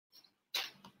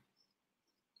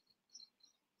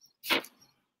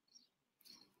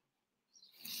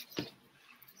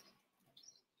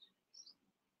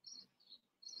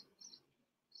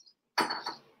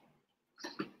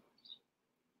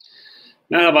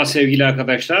Merhaba sevgili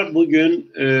arkadaşlar.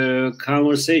 Bugün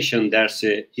conversation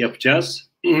dersi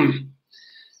yapacağız.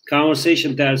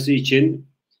 Conversation dersi için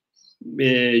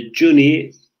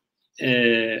Juni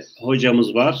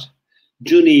hocamız var.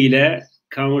 Juni ile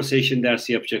conversation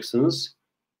dersi yapacaksınız.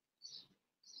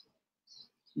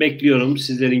 Bekliyorum.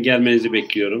 Sizlerin gelmenizi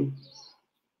bekliyorum.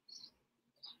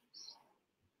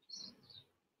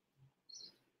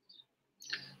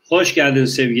 Hoş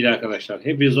geldiniz sevgili arkadaşlar.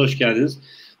 Hepiniz hoş geldiniz.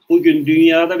 Bugün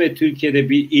dünyada ve Türkiye'de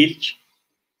bir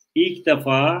ilk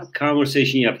defa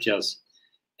conversation yapacağız.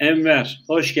 Enver,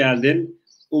 hoş geldin.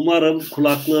 Umarım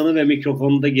kulaklığını ve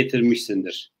mikrofonunu da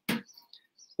getirmişsindir.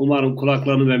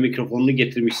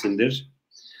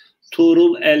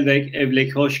 Tuğrul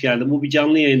Evlek, hoş geldin. Bu bir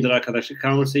canlı yayındır arkadaşlar.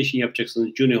 Conversation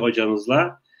yapacaksınız Juni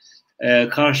hocanızla.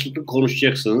 Karşılıklı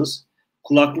konuşacaksınız.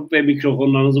 Kulaklık ve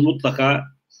mikrofonlarınızı mutlaka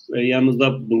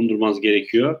yanınızda bulundurmanız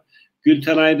gerekiyor.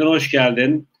 Gülten Aydın, hoş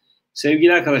geldin.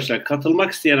 Sevgili arkadaşlar,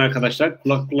 katılmak isteyen arkadaşlar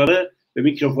kulaklıkları ve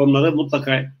mikrofonları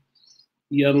mutlaka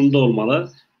yanında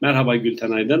olmalı. Merhaba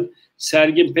Gülten Aydın.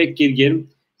 Sergin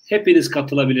Pekgirgin, hepiniz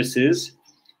katılabilirsiniz.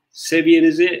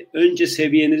 Önce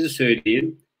seviyenizi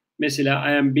söyleyin.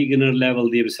 Mesela I am beginner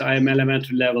level diye birisi, I am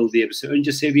elementary level diye birisi.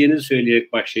 Önce seviyenizi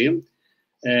söyleyerek başlayın.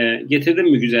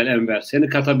 Getirdin mi güzel Enver? Seni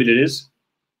katabiliriz.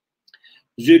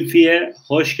 Zülfiye,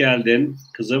 hoş geldin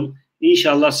kızım.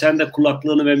 İnşallah sen de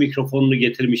kulaklığını ve mikrofonunu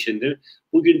getirmişsindir.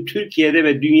 Bugün Türkiye'de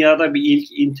ve dünyada bir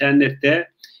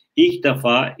ilk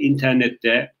defa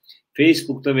internette,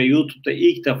 Facebook'ta ve YouTube'da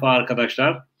ilk defa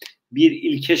arkadaşlar bir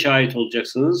ilke şahit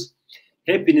olacaksınız.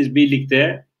 Hepiniz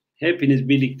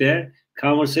birlikte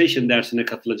conversation dersine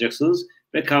katılacaksınız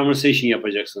ve conversation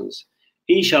yapacaksınız.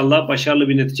 İnşallah başarılı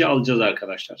bir netice alacağız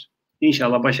arkadaşlar. 3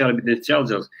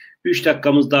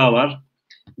 dakikamız daha var.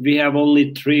 We have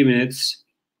only 3 minutes.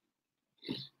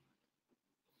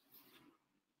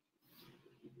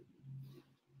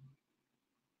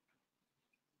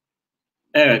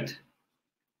 Evet.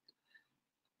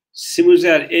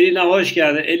 Simüzer, Elina hoş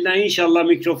geldin. Elina inşallah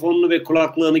mikrofonunu ve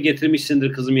kulaklığını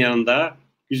getirmişsindir kızım yanında.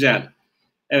 Güzel.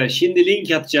 Evet, şimdi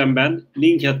link atacağım ben.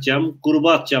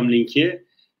 Gruba atacağım linki.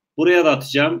 Buraya da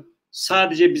atacağım.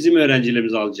 Sadece bizim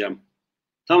öğrencilerimizi alacağım.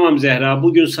 Tamam Zehra,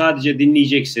 bugün sadece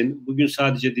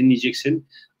dinleyeceksin.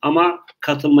 Ama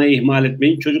katılmayı ihmal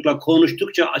etmeyin. Çocuklar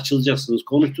konuştukça açılacaksınız.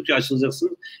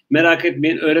 Merak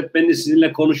etmeyin. Öğretmeniniz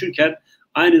sizinle konuşurken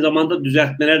aynı zamanda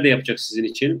düzeltmeler de yapacak sizin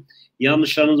için.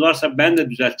 Yanlışlarınız varsa ben de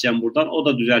düzelteceğim buradan. O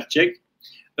da düzeltecek.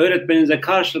 Öğretmeninize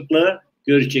karşılıklı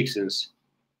görüşeceksiniz.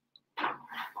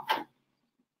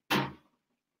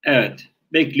 Evet.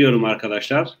 Bekliyorum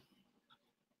arkadaşlar.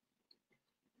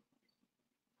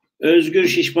 Özgür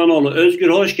Şişmanoğlu. Özgür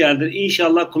hoş geldin.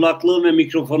 İnşallah kulaklığın ve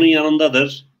mikrofonun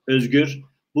yanındadır. Özgür.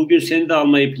 Bugün seni de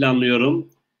almayı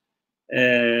planlıyorum.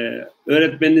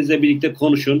 Öğretmeninizle birlikte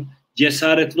konuşun.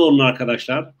 Cesaretli olun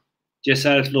arkadaşlar.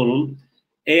 Cesaretli olun.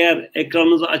 Eğer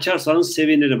ekranınızı açarsanız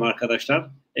sevinirim arkadaşlar.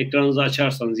 Ekranınızı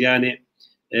açarsanız yani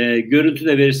görüntü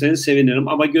de verirseniz sevinirim.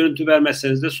 Ama görüntü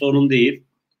vermezseniz de sorun değil.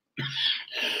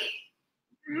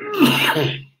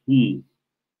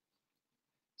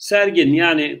 Sergin,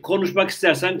 yani konuşmak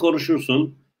istersen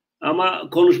konuşursun. Ama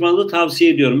konuşmanızı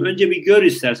tavsiye ediyorum. Önce bir gör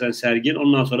istersen Sergin.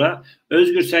 Ondan sonra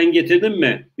Özgür, sen getirdin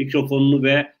mi mikrofonunu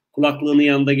ve kulaklığını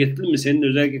yanında getirdin mi? Senin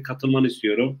özellikle katılmanı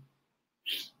istiyorum.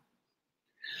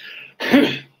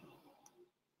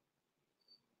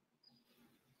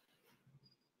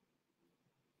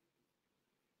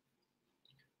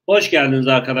 Hoş geldiniz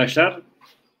arkadaşlar.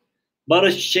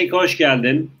 Barış Çiçek hoş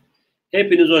geldin.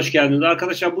 Hepiniz hoş geldiniz.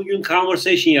 Arkadaşlar bugün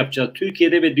conversation yapacağız.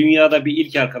 Türkiye'de ve dünyada bir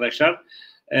ilk arkadaşlar.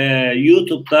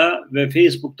 YouTube'da ve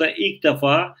Facebook'ta ilk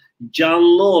defa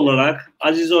canlı olarak,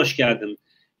 Aziz hoş geldin.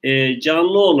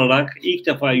 Canlı olarak ilk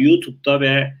defa YouTube'da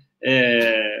ve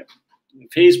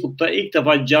Facebook'ta ilk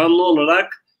defa canlı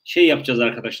olarak şey yapacağız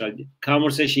arkadaşlar.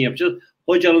 Conversation yapacağız.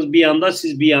 Hocanız bir yanda,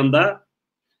 siz bir yanda.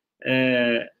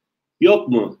 Yok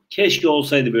mu? Keşke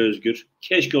olsaydı be Özgür.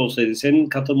 Keşke olsaydı. Senin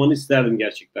katılmanı isterdim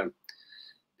gerçekten.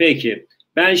 Peki.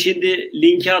 Ben şimdi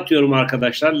linki atıyorum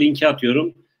arkadaşlar.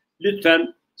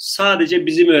 Lütfen sadece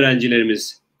bizim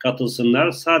öğrencilerimiz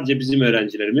katılsınlar. Sadece bizim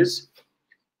öğrencilerimiz.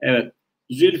 Evet.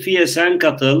 Zülfiye sen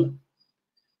katıl.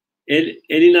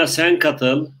 Elina sen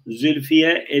katıl.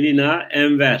 Zülfiye, Elina,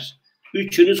 Enver.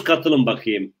 Üçünüz katılın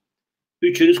bakayım.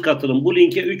 Üçünüz katılın. Bu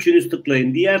linke üçünüz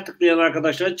tıklayın. Diğer tıklayan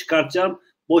arkadaşlar çıkartacağım.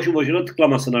 Boşu boşuna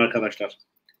tıklamasın arkadaşlar.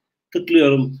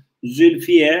 Tıklıyorum.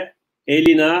 Zülfiye,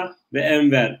 Elina ve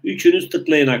Enver. Üçünüz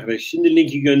tıklayın arkadaşlar. Şimdi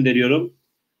linki gönderiyorum.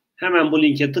 Hemen bu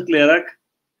linke tıklayarak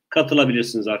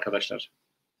katılabilirsiniz arkadaşlar.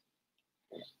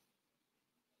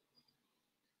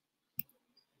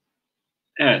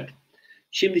 Evet.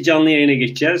 Şimdi canlı yayına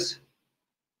geçeceğiz.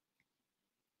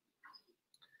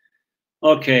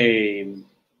 Okay.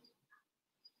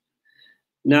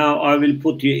 Now I will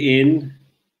put you in.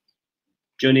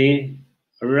 Johnny,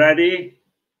 ready?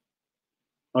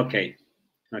 Okay.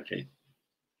 Okay.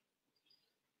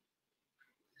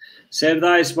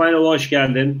 Sevda İsmailova hoş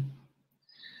geldin.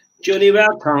 Johnny,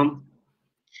 welcome.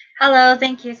 Hello,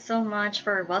 thank you so much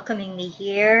for welcoming me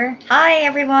here. Hi,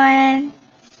 everyone.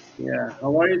 Yeah,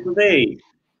 how are you today?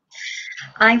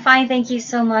 I'm fine, thank you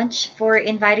so much for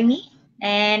inviting me.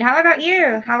 And how about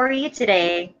you? How are you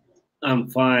today? I'm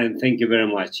fine, thank you very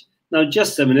much. Now,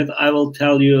 just a minute, I will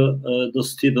tell you the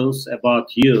students about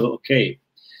you, okay?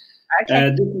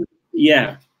 Okay.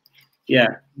 Yeah.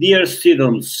 Dear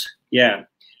students,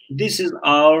 this is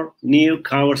our new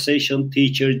conversation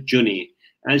teacher, Juni,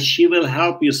 and she will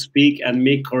help you speak and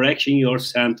make correction your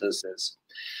sentences.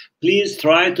 Please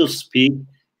try to speak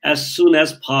as soon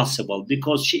as possible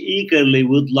because she eagerly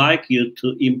would like you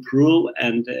to improve,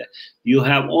 and you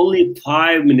have only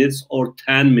 5 minutes or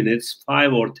 10 minutes,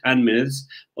 5 or 10 minutes,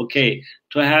 okay,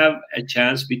 to have a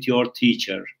chance with your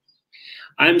teacher.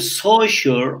 I'm so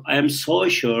sure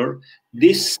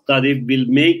this study will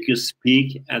make you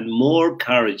speak and more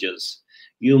courageous.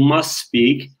 You must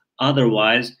speak,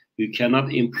 otherwise you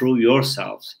cannot improve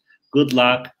yourselves. Good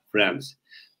luck, friends.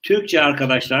 Türkçe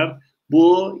arkadaşlar,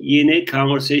 bu yeni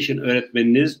conversation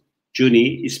öğretmeniniz Juni,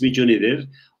 ismi Juni'dir.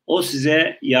 O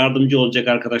size yardımcı olacak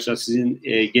arkadaşlar, sizin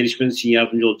gelişmeniz için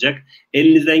yardımcı olacak.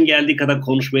 Elinizden geldiği kadar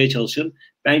konuşmaya çalışın.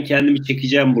 Ben kendimi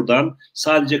çekeceğim buradan.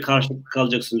 Sadece karşılıklı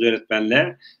kalacaksınız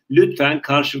öğretmenle. Lütfen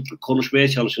karşılıklı konuşmaya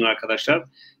çalışın arkadaşlar.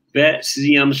 Ve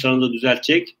sizin yanlışlarınızı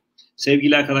düzeltecek.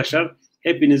 Sevgili arkadaşlar,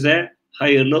 hepinize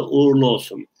hayırlı uğurlu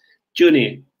olsun.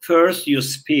 Juni, first you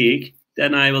speak,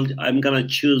 then I'm gonna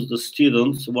choose the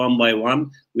students one by one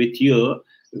with you.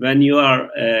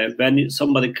 When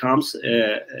somebody comes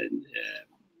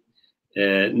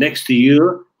next to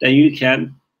you, then you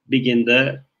can begin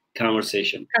the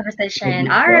conversation.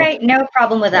 All right, no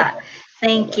problem with that.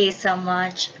 Thank you so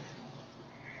much.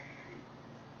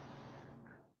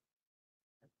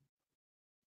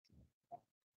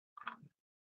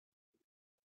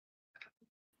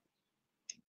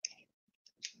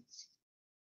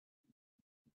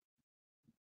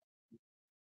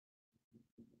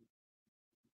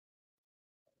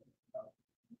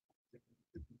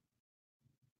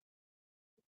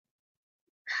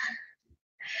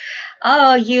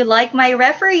 Oh, you like my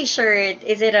referee shirt?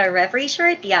 Is it a referee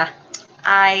shirt? Yeah,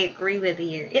 I agree with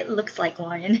you. It looks like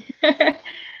one.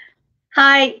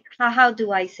 Hi, how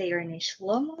do I say your name?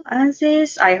 Shlomo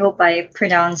Aziz? I hope I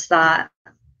pronounced that.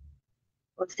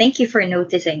 Well, thank you for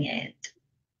noticing it.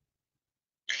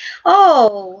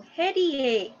 Oh,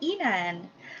 Hediye, Inan.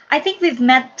 I think we've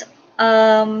met,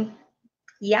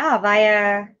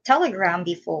 via Telegram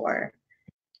before.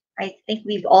 I think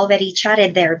we've already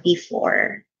chatted there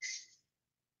before.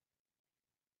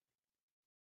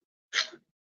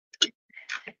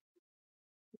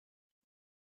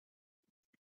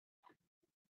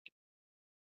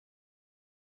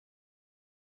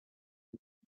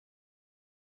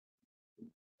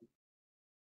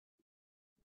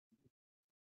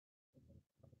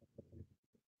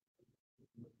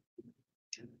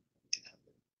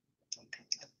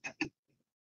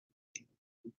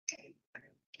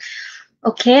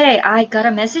 Okay, I got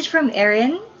a message from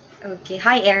Erin. Okay,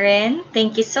 hi Erin.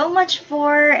 Thank you so much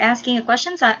for asking a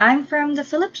question. I'm from the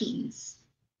Philippines.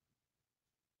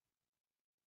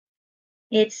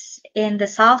 It's in the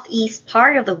southeast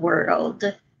part of the world.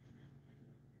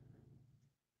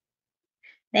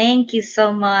 Thank you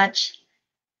so much,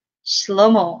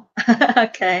 Shlomo.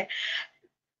 Okay.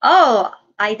 Oh,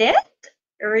 I did?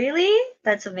 Really?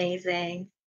 That's amazing.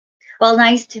 Well,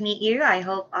 nice to meet you. I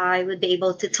hope I would be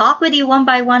able to talk with you one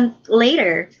by one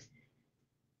later,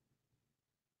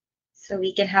 so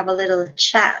we can have a little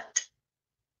chat.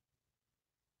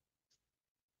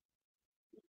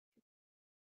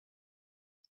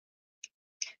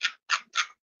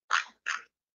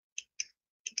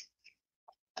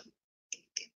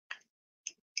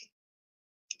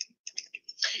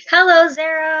 Hello,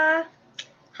 Zara.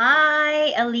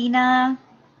 Hi, Alina.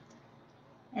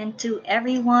 And to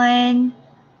everyone.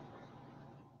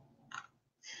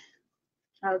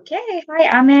 Okay, hi,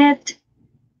 Amit.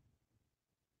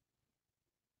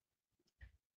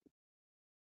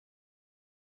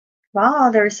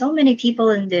 Wow, there are so many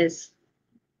people in this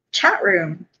chat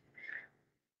room.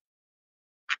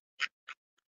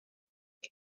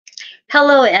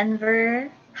 Hello, Enver.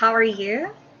 How are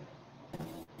you?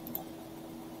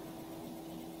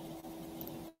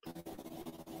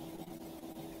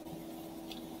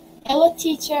 Hello,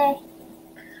 teacher.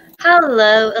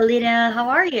 Hello, Alina. How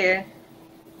are you?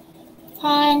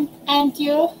 Fine. And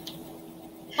you?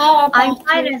 How I'm about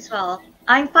fine you? as well.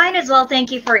 I'm fine as well.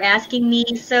 Thank you for asking me.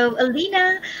 So,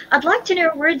 Alina, I'd like to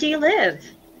know, where do you live?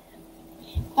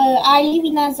 I live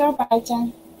in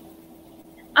Azerbaijan.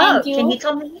 Oh, And can you you?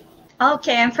 tell me?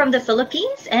 Okay, I'm from the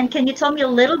Philippines. And can you tell me a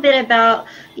little bit about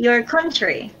your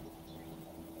country?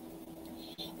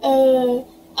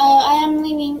 I am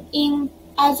living in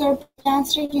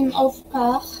Azerbaijan's region of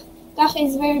Kah. Kah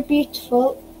is very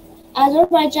beautiful.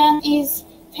 Azerbaijan is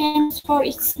famous for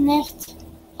its neft,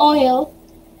 oil,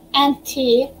 and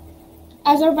tea.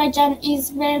 Azerbaijan is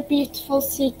very beautiful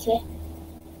city.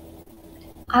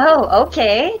 Oh,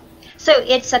 okay. So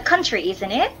it's a country,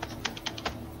 isn't it?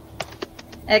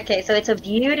 Okay, so it's a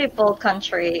beautiful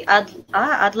country.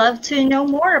 I'd love to know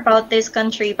more about this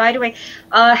country. By the way,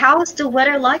 how's the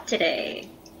weather like today?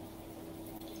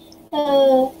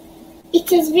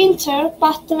 It is winter,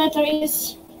 but the weather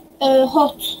is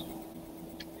hot.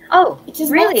 Oh, It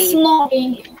is really? not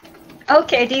snowing.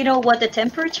 Okay, do you know what the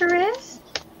temperature is?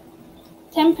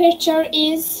 Temperature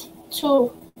is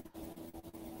 2.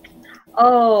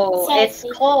 Oh, it's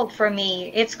Celsius. cold for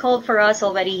me. It's cold for us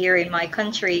already here in my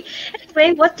country.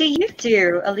 Anyway, what do you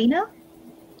do, Alina?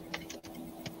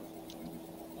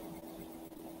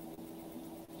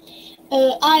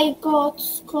 I go to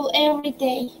school every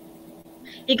day.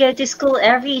 You go to school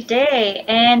every day,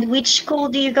 and which school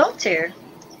do you go to?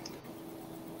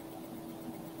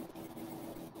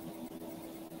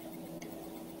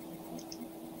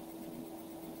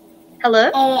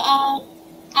 Hello?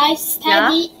 I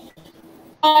study.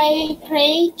 I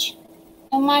grade.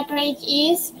 My grade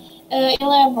is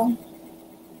 11.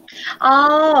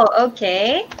 Oh,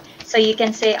 okay. So you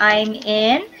can say I'm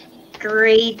in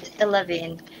grade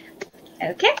 11.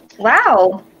 Okay.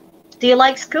 Wow. Do you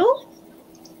like school?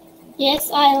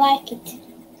 Yes, I like it.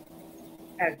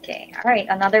 Okay. All right.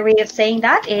 Another way of saying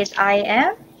that is I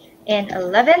am in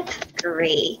 11th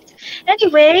grade.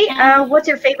 Anyway, what's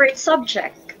your favorite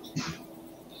subject?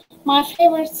 My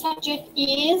favorite subject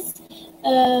is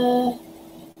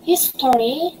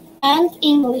history and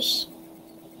English.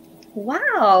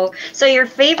 Wow. So your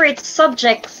favorite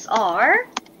subjects are,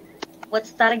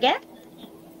 what's that again?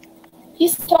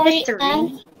 History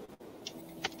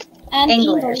and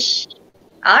English.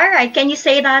 All right. Can you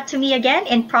say that to me again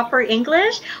in proper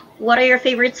English? What are your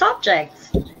favorite subjects?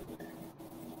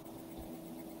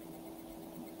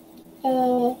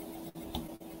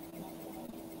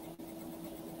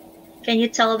 Can you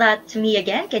tell that to me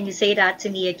again? Can you say that to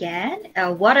me again?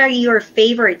 What are your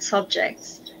favorite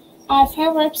subjects? Our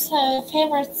favorite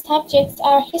subjects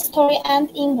are history and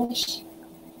English.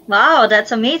 Wow,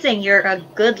 that's amazing. You're a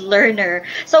good learner.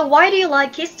 So why do you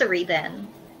like history then?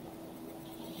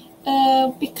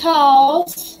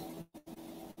 Because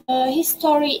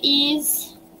history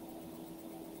is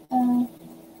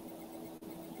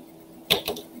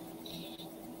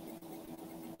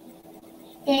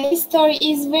history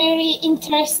is very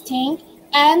interesting,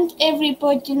 and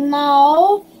everybody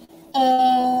know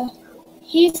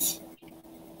his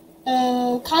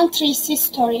country's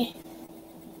history.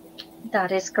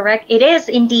 That is correct. It is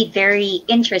indeed very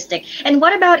interesting. And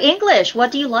what about English?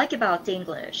 What do you like about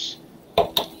English?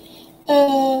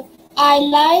 I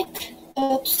like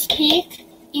to speak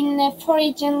in a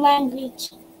foreign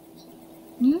language.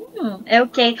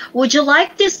 Okay. Would you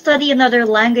like to study another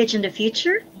language in the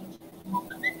future?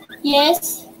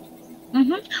 Yes.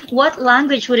 What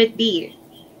language would it be?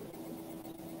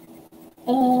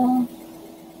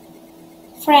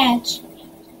 French.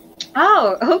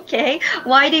 Oh, okay.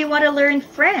 Why do you want to learn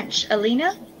French,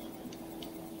 Alina?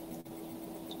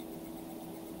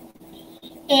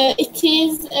 It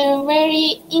is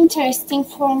very interesting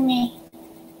for me.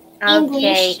 Okay.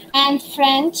 English and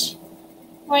French,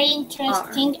 very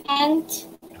interesting and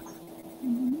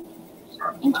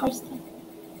interesting.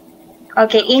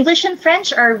 Okay, English and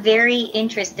French are very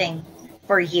interesting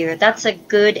for you. That's a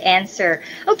good answer.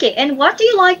 Okay, and what do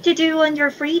you like to do on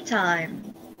your free time?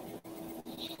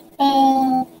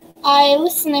 I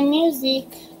listen to music.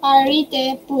 I read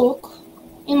a book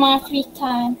in my free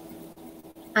time.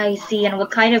 I see. And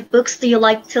what kind of books do you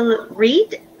like to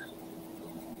read?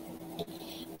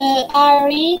 I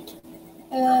read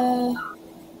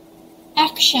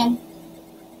action.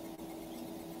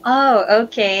 Oh,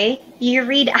 okay. You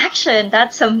read action.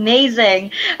 That's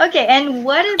amazing. Okay, and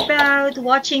what about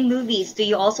watching movies? Do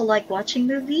you also like watching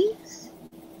movies?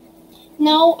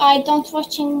 No, I don't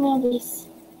watching movies.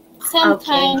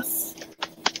 Sometimes. Okay.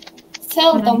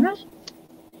 Seldom.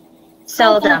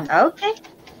 Seldom. Okay.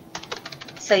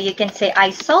 So you can say, I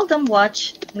seldom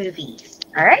watch movies.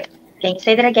 All right. Can you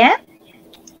say that again?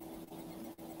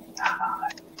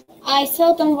 I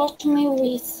seldom watch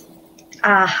movies.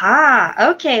 Aha,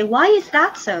 okay. Why is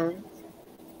that so?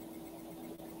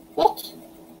 What?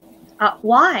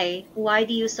 Why? Why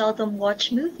do you seldom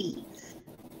watch movies?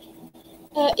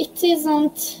 It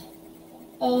isn't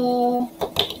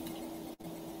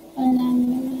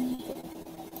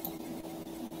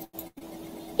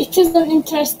it isn't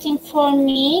interesting for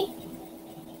me.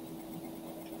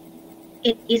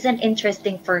 It isn't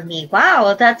interesting for me.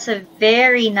 Wow, that's a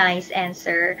very nice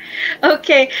answer.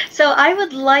 Okay, so I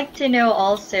would like to know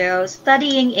also,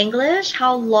 studying English,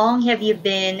 how long have you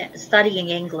been studying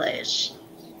English?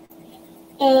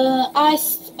 I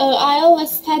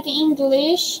always study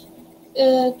English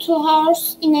 2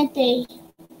 hours in a day.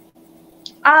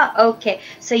 Okay.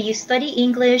 So you study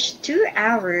English 2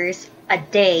 hours a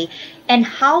day. And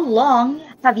how long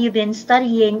have you been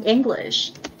studying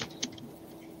English?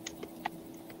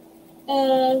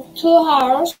 2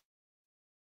 hours.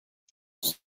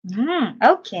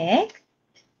 Okay.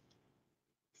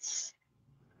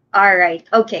 All right.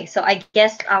 Okay. So I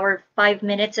guess our 5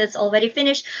 minutes is already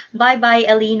finished. Bye-bye,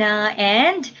 Elena.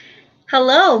 And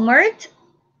hello, Mert.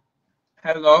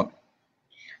 Hello.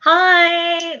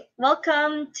 Hi.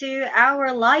 Welcome to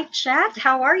our live chat.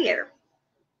 How are you?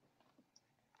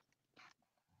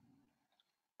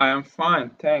 I am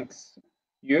fine, thanks.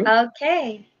 You?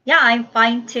 Okay. Yeah, I'm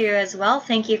fine too as well.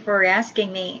 Thank you for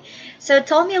asking me. So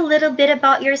tell me a little bit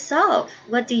about yourself.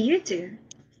 What do you do?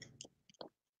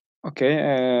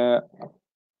 Okay.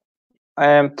 I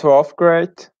am 12th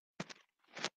grade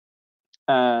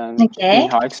and Okay.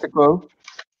 in high school.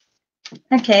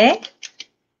 Okay.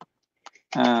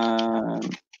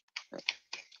 And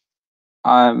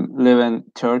I live in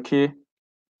Turkey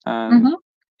and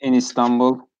in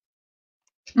Istanbul.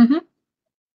 And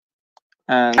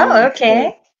Oh,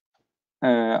 okay.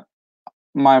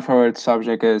 My favorite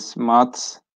subject is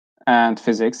maths and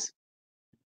physics.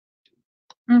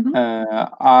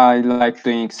 I like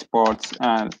doing sports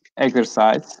and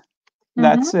exercise.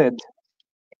 That's it.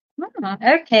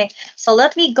 Okay. So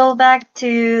let me go back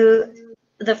to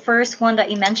the first one that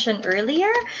you mentioned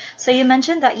earlier. So you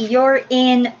mentioned that you're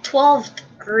in 12th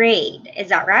grade. Is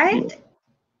that right?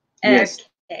 Yes.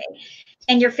 Okay.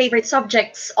 And your favorite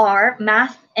subjects are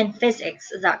math and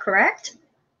physics. Is that correct?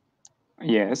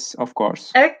 Yes, of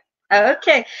course.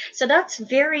 Okay, so that's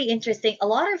very interesting. A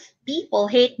lot of people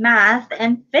hate math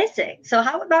and physics. So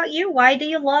how about you? Why do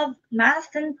you love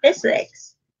math and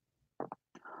physics?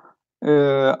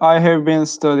 I have been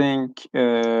studying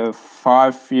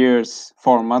 5 years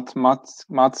for maths.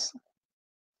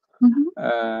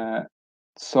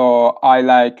 So I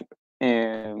like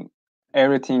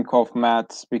everything of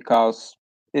maths because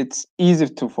it's easy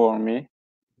for me.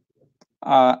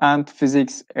 And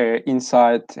physics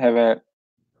inside have a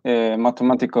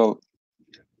mathematical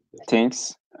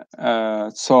things.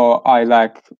 So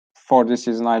for this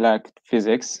reason I like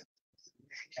physics.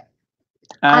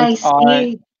 And I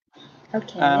see.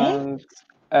 Okay. And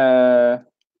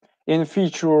in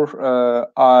future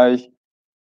I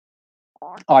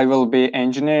will be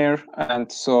engineer,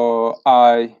 and so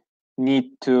I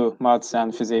need to maths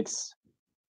and physics.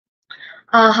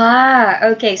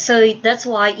 Okay, so that's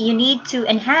why you need to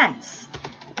enhance,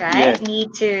 right? Yes.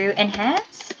 Need to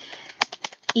enhance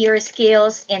your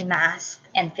skills in math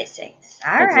and physics.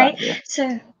 All right. Exactly.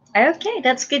 So okay,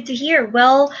 that's good to hear.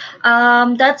 Well,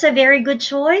 that's a very good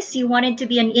choice. You wanted to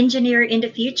be an engineer in the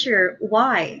future.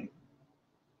 Why?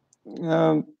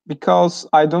 Because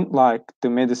I don't like the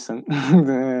medicine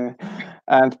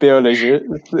and biology.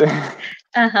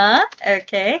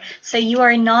 Okay. So you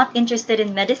are not interested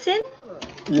in medicine?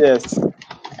 Yes.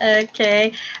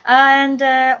 Okay. And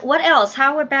what else?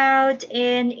 How about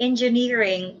in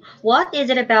engineering? What is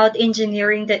it about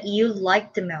engineering that you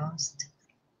like the most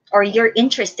or you're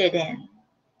interested in?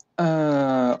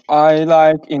 I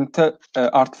like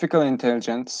artificial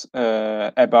intelligence,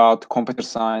 about computer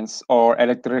science or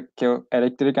electric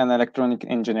and electronic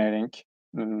engineering.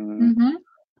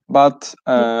 But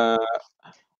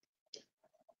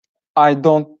I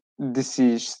don't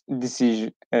decide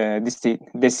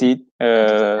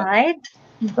Right?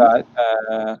 that.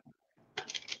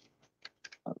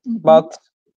 But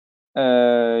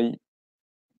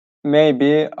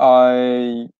maybe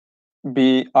I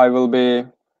will be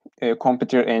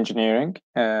computer engineering.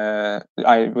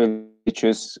 I will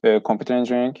choose computer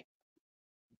engineering.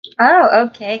 Oh,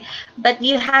 okay. But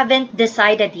you haven't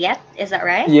decided yet, is that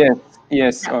right?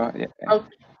 Yes. No. Yeah.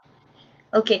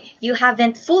 Okay, you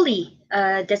haven't fully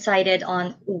decided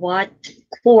on what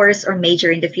course or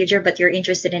major in the future, but you're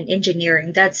interested in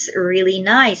engineering. That's really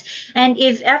nice. And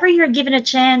if ever you're given a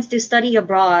chance to study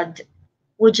abroad,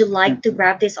 would you like to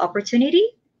grab this opportunity?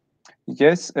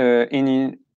 Yes,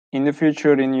 in the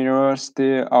future in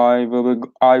university, I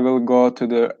will go to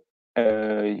the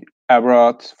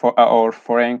abroad or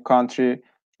foreign country,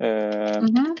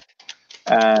 and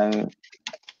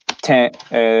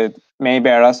maybe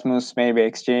Erasmus, maybe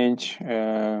exchange,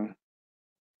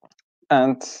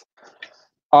 and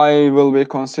I will be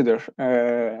consider.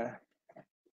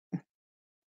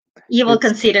 You will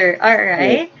consider, all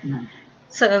right.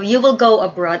 So you will go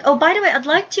abroad. Oh, by the way, I'd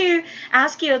like to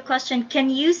ask you a question. Can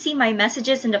you see my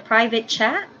messages in the private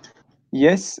chat?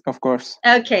 Yes, of course.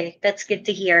 Okay, that's good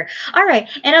to hear. All right,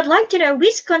 and I'd like to know,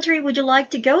 which country would you like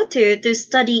to go to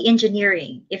study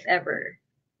engineering, if ever?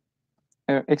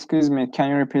 Excuse me,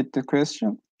 can you repeat the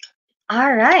question?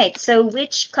 All right, so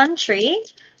which country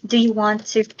do you want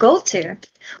to go to,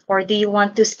 or do you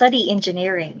want to study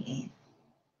engineering?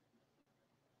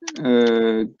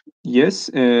 Yes.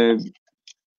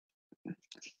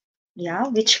 Yeah,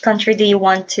 which country do you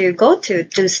want to go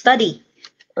to study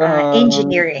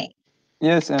engineering?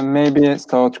 Yes, and maybe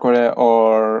South Korea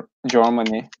or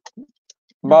Germany.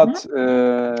 But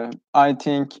I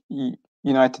think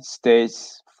United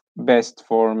States best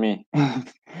for me.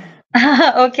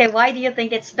 Okay, why do you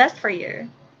think it's best for you?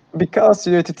 Because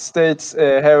United States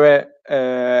have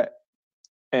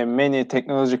many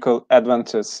technological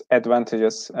advantages,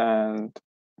 and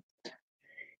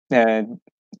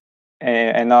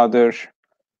another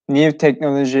new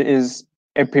technology is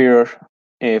appear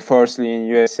firstly in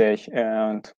USA,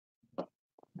 and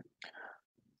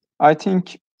I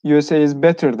think USA is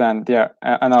better than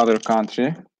another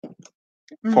country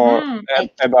for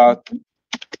about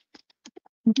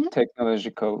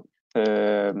technological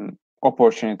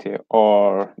opportunity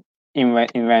or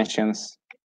inventions.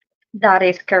 That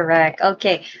is correct.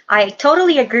 Okay, I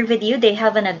totally agree with you. They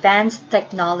have an advanced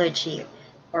technology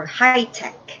or high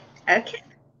tech. Okay,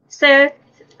 so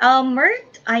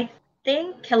Mert, I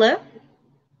think, hello?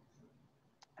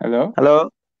 Hello? Hello?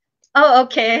 Oh,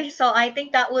 okay. So I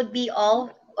think that would be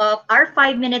all. Our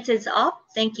 5 minutes is up.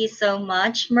 Thank you so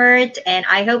much, Mert, and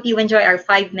I hope you enjoy our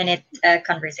 5-minute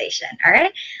conversation. All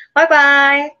right,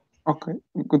 bye-bye. Okay,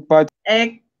 goodbye.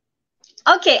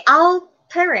 Okay,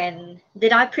 Altern.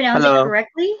 Did I pronounce it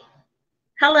correctly?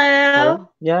 Hello.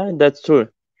 Yeah, that's true.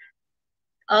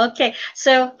 Okay,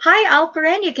 so hi,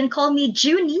 Alperen. You can call me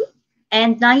Junie,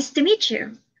 and nice to meet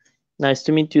you. Nice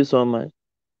to meet you so much.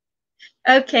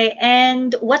 Okay,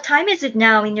 and what time is it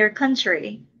now in your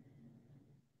country?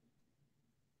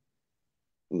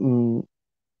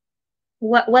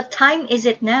 What time is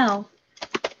it now?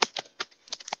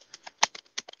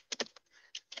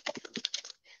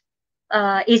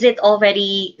 Is it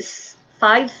already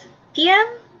 5 p.m.?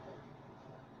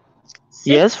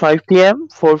 Yes, 5 p.m.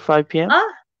 5 p.m.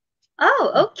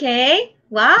 Oh, okay.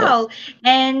 Wow. Yes.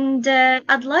 And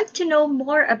I'd like to know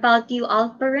more about you,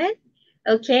 Alperen.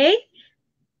 Okay.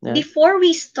 Yes. Before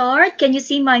we start, can you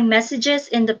see my messages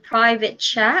in the private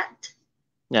chat?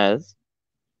 Yes.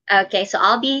 Okay, so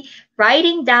I'll be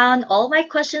writing down all my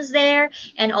questions there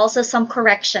and also some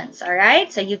corrections, all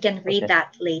right? So you can read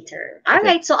that later. All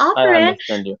right, so Alperen. I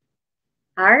understand you.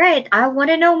 All right, I want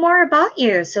to know more about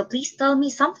you. So please tell me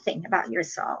something about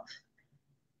yourself.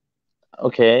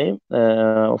 Okay,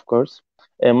 of course.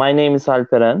 My name is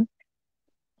Alperen.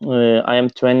 I am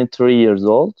 23 years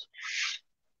old.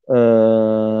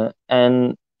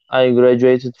 And I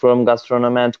graduated from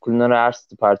Gastronomy and Culinary Arts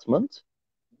Department.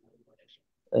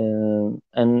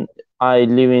 And I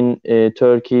live in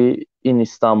Turkey, in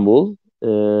Istanbul.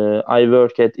 I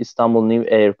work at Istanbul New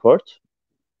Airport.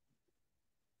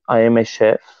 I am a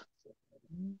chef.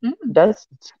 That's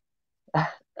it.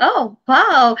 Oh,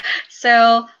 wow.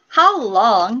 So how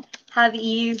long have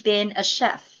you been a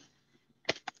chef?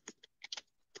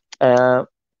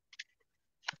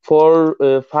 For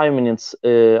 5 minutes,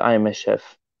 I am a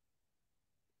chef.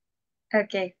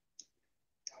 Okay.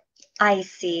 I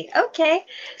see. Okay.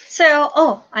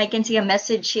 So, I can see a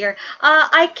message here.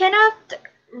 I cannot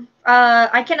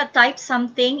type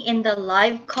something in the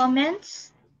live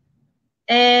comments.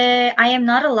 I am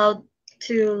not allowed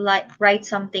to write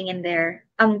something in there.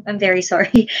 I'm very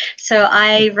sorry. So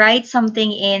I write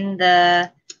something in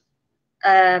the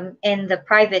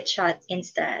private chat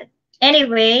instead.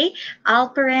 Anyway,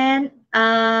 Alperen,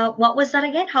 what was that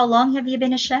again? How long have you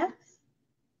been a chef?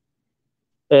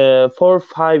 For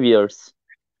 5 years.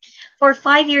 For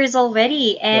 5 years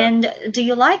already. And do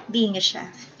you like being a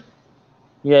chef?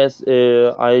 Yes,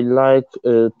 I like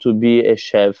to be a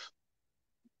chef.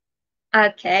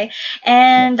 Okay.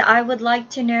 And I would like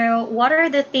to know, what are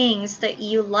the things that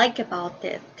you like about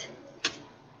it?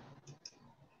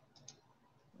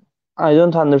 I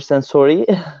don't understand, sorry.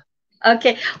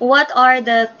 Okay, what are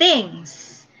the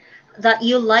things that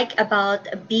you like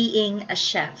about being a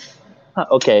chef?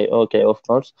 Okay, of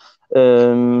course.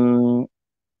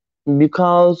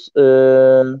 Because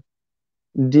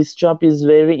this job is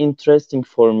very interesting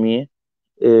for me.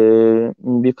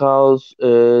 Because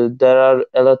there are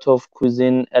a lot of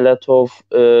cuisine, a lot of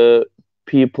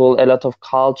people, a lot of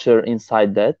culture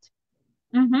inside that.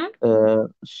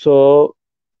 So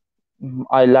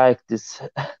I like this.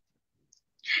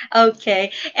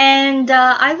 Okay, and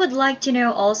I would like to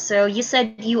know also, you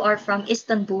said you are from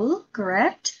Istanbul,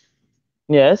 correct?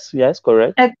 Yes,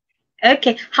 correct.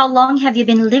 Okay, how long have you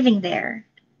been living there?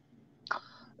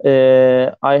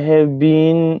 I have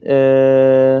been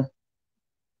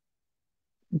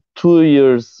 2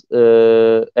 years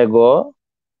ago.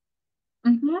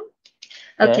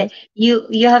 Okay, Yes.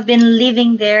 you have been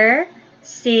living there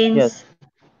since Yes.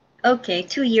 Okay,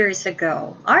 2 years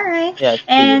ago. All right. Yes.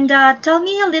 And tell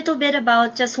me a little bit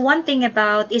about just one thing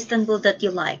about Istanbul that you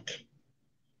like.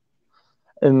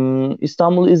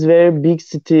 Istanbul is very big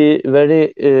city,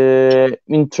 very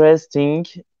interesting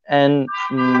and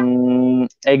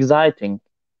exciting.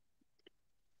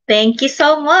 Thank you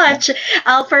so much,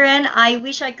 Alperen. I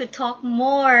wish I could talk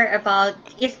more about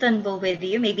Istanbul with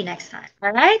you maybe next time.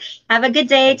 All right. Have a good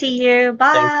day to you.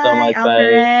 Thanks so Bye, much. Bye.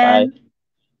 Alperen.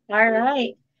 All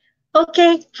right.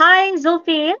 Okay. Hi,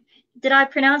 Zulfi. Did I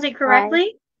pronounce it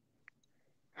correctly?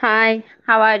 Hi,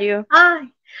 how are you?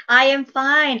 Hi, I am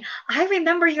fine. I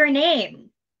remember your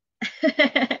name.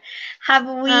 Have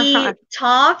we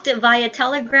talked via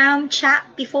Telegram chat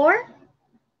before?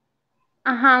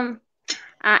 I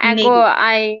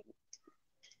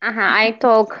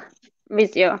talk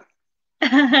with you.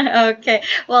 Okay.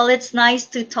 Well, it's nice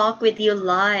to talk with you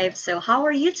live. So, how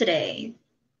are you today?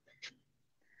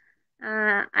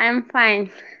 I'm fine.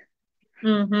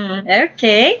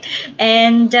 Okay.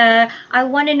 And I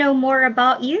want to know more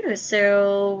about you.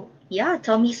 So, yeah,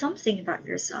 tell me something about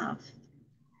yourself.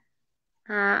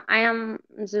 I am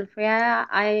Zulfiya.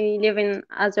 I live in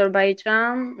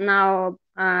Azerbaijan, now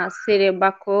city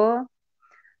Baku.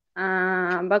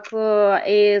 Baku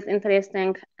is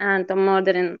interesting and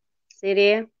modern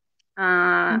city.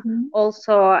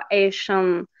 Also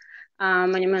Asian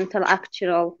monumental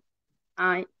actual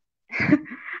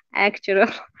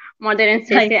modern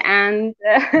city and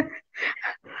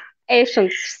Asian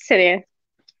city.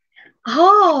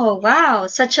 Oh, wow.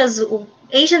 Such as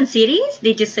Asian cities?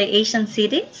 Did you say Asian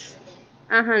cities?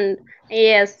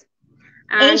 Yes.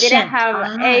 And Asian. they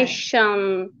have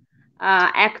Asian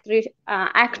actual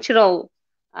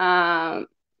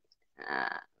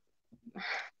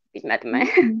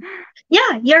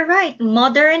Yeah, you're right.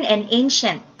 Modern and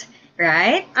ancient,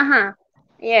 right?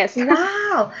 Yes.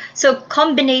 Wow. So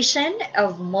combination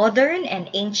of modern and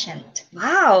ancient.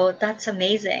 Wow, that's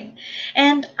amazing.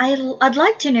 And I'd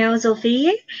like to know,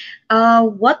 Zulfi,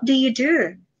 what do you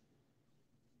do?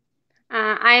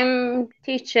 I'm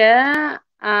teacher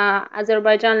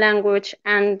Azerbaijan language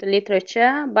and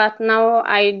literature, but now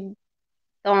I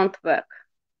don't work.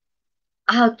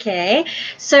 Okay.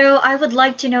 So I would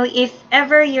like to know if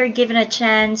ever you're given a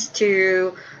chance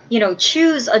to,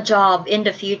 choose a job in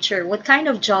the future, what kind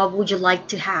of job would you like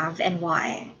to have and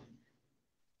why?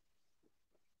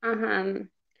 No,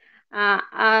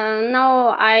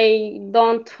 I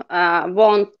don't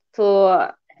want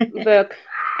to work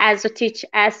as a teacher,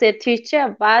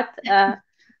 but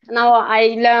now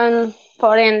I learn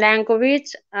foreign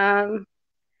language,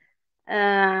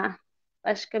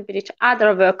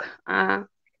 other work.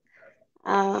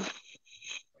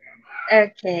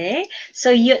 Okay,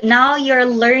 so now you're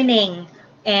learning,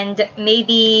 and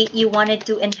maybe you wanted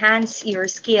to enhance your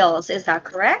skills. Is that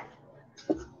correct?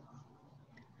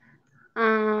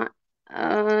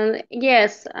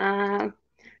 Yes. I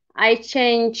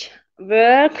change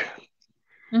work,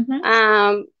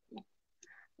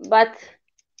 but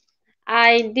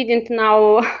I didn't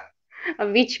know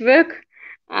which work.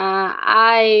 Now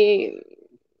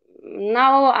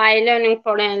I learning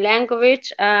foreign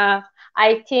language.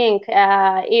 I think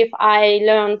if I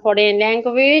learn foreign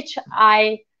language,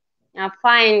 I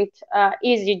find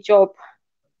easy job.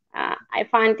 I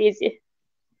find easy.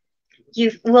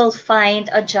 You will find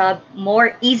a job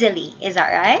more easily. Is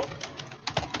that right?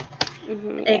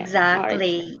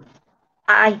 Exactly. Right.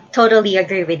 I totally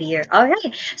agree with you. All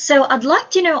right. So I'd like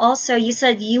to know also, you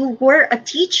said you were a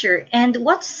teacher, and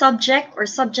what subject or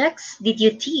subjects did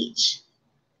you teach?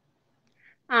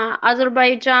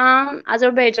 Azerbaijan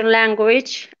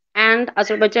language and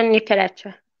Azerbaijan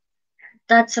literature.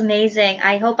 That's amazing.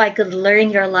 I hope I could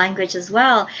learn your language as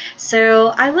well.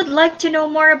 So I would like to know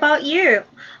more about you.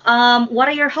 What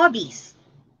are your hobbies?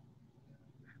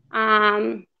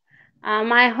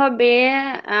 My hobby,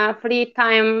 free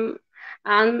time,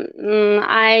 and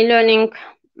I learning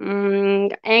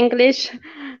English.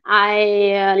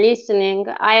 I listening.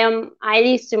 I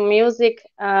listen music,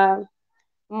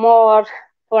 more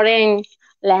foreign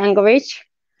language.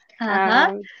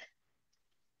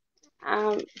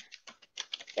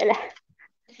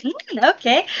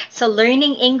 Okay, so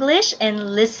learning English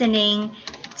and listening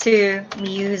to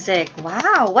music.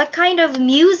 Wow, what kind of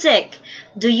music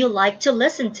do you like to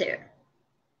listen to?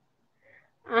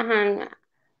 I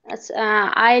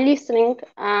listening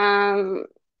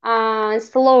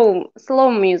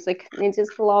slow music. It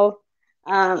is slow.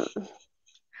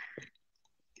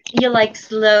 You like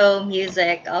slow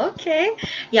music. Okay.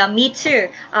 Yeah, me too.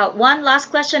 One last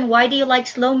question. Why do you like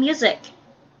slow music?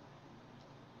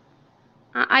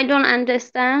 I don't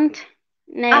understand.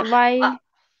 Why?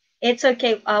 It's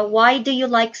okay. Why do you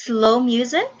like slow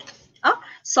music? Oh,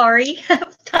 sorry.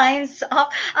 Time's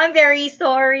up. I'm very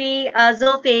sorry,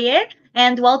 Zulfiye.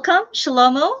 And welcome,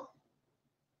 Shlomo.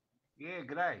 Yeah,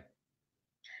 g'day.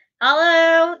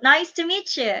 Hello. Nice to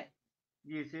meet you.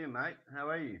 You too, mate. How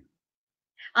are you?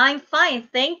 I'm fine.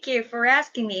 Thank you for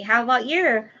asking me. How about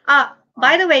you?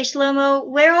 By the way, Shlomo,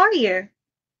 where are you?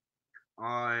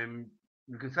 You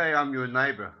can say I'm your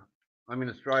neighbor. I'm in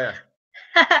Australia.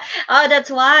 Oh, that's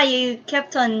why you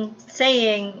kept on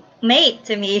saying mate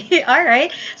to me. All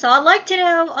right. So I'd like to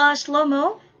know,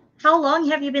 Shlomo, how long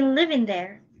have you been living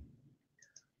there?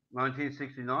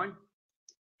 1969.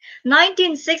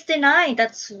 1969.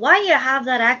 That's why you have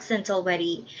that accent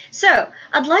already. So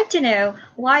I'd like to know,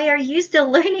 why are you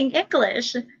still learning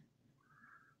English?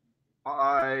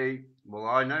 I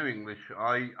know English.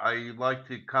 I like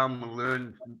to come and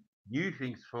learn new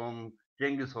things from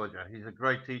Cengiz hoja. He's a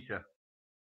great teacher.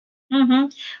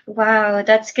 Wow,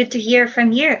 that's good to hear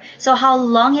from you. So how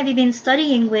long have you been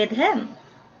studying with him?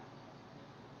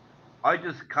 I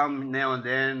just come now and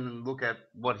then and look at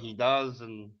what he does,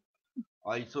 and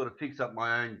I sort of fix up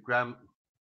my own grammar.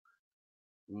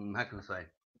 How can I say?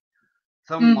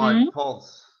 Some of my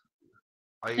faults.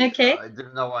 I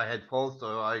didn't know I had faults,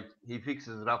 so he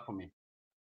fixes it up for me.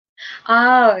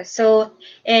 Oh, so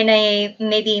in a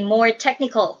maybe more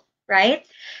technical, right?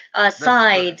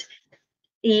 Side.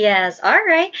 Yes, all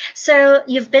right. So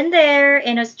you've been there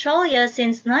in Australia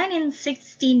since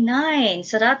 1969.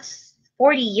 So that's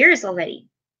 40 years already,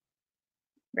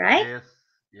 right? Yes.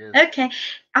 Okay.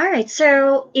 All right.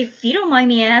 So if you don't mind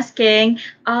me asking,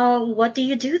 what do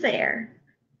you do there?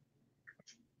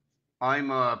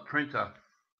 I'm a printer.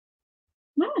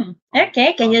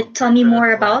 Okay. Can you tell me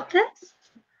more about this?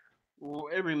 Well,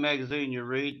 every magazine you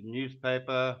read,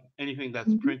 newspaper, anything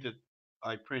that's printed,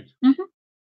 I print.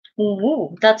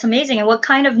 Ooh, that's amazing. And what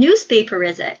kind of newspaper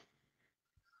is it?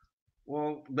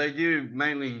 Well, they do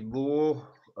mainly law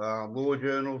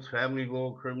journals, family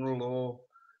law, criminal law,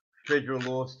 federal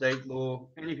law, state law,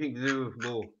 anything to do with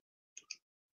law.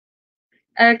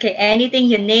 Okay, anything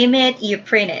you name it, you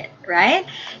print it, right?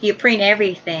 You print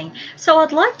everything. So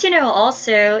I'd like to know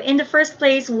also, in the first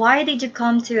place, why did you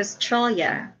come to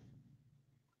Australia?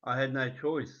 I had no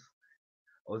choice.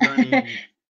 I was only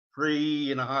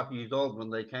 3.5 years old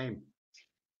when they came.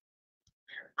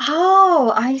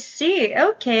 Oh, I see.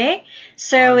 Okay.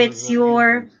 So it's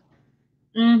your...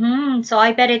 So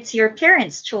I bet it's your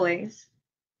parents' choice.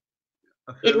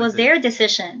 It was their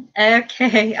decision.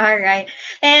 Okay, all right.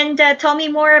 And tell me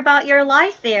more about your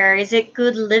life there. Is it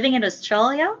good living in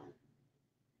Australia?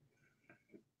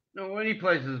 No, any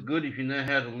place is good if you know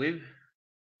how to live.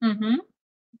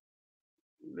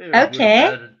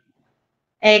 Okay.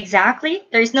 Exactly.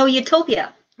 There's no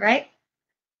utopia, right?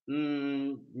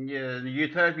 Yeah, the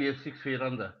utopia is 6 feet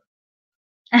under.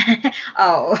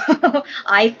 Oh,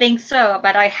 I think so,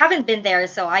 but I haven't been there,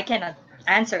 so I cannot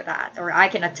answer that, or I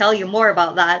cannot tell you more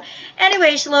about that.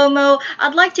 Anyway, Shlomo,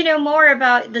 I'd like to know more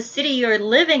about the city you're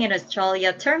living in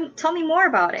Australia. Tell me more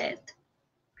about it.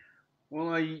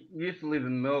 Well, I used to live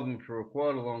in Melbourne for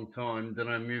quite a long time. Then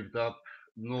I moved up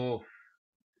north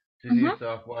to New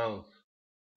South Wales.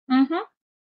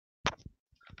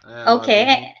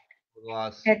 Okay. For the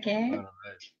last, okay. I don't know,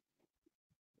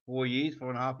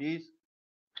 4.5 years.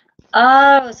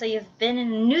 Oh, so you've been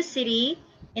in a new city,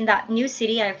 in that new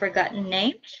city, I've forgotten the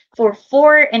name, for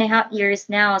 4.5 years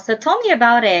now. So tell me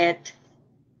about it.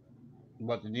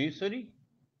 What, the new city?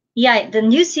 Yeah, the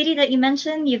new city that you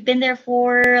mentioned, you've been there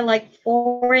for like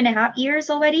 4.5 years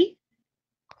already?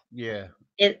 Yeah.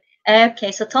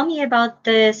 Okay, so tell me about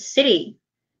the city.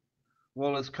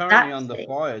 Well, it's currently under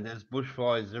fire. There's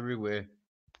bushfires everywhere.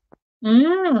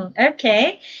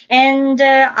 Okay. And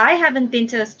I haven't been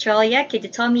to Australia. Could you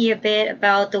tell me a bit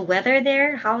about the weather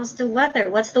there? How's the weather?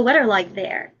 What's the weather like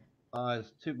there? It's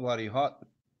too bloody hot.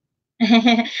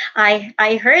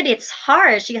 I heard it's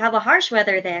harsh. You have a harsh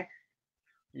weather there.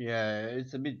 Yeah,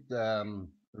 it's a bit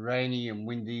rainy and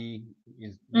windy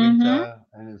in winter,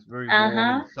 and it's very warm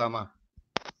in summer.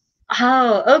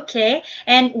 Oh, okay.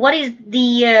 And what is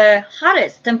the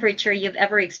hottest temperature you've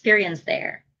ever experienced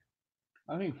there?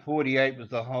 I think 48 was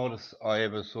the hottest I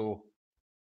ever saw.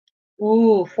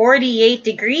 Ooh, 48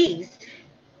 degrees.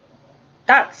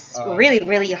 That's really,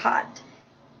 really hot.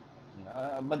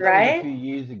 But that right? was a few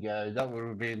years ago. That would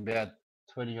have been about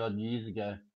 20 odd years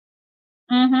ago.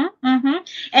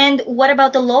 And what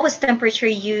about the lowest temperature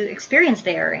you experienced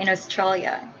there in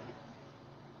Australia?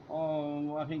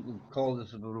 I think the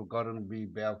coldest it would have gotten to be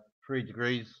about 3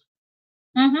 degrees.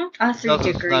 3 Doesn't snow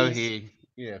degrees. here.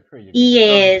 Yeah, 3 degrees.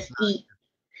 Yes,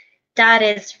 that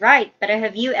is right. But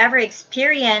have you ever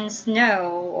experienced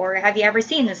snow, or have you ever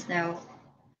seen the snow?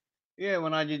 Yeah,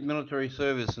 when I did military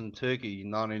service in Turkey in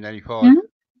 1985.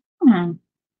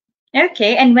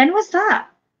 Okay, and when was that?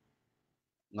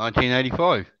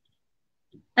 1985.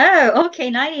 Oh, okay,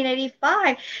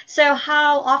 1985. So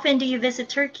how often do you visit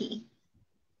Turkey?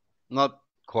 Not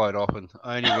quite often.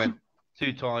 I only went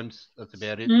 2 times. That's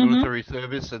about it. Military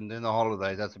service and then the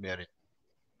holidays. That's about it.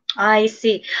 I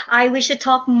see. We should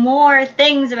talk more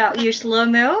things about you,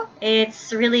 Shlomo. It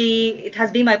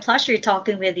has been my pleasure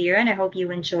talking with you, and I hope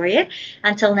you enjoy it.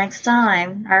 Until next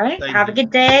time. All right. Thank Have you. a good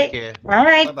day. Take care. All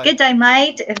right. Bye-bye. Good day,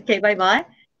 mate. Okay. Bye-bye.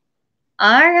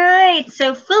 All right.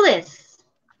 So Phyllis,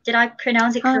 did I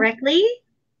pronounce it correctly?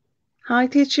 Hi,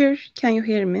 teacher. Can you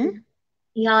hear me?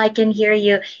 Yeah, I can hear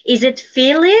you. Is it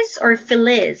Phyllis or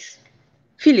Phyllis?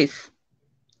 Phyllis.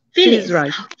 Phyllis. Phyllis,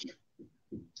 right.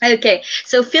 Okay,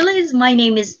 so Phyllis, my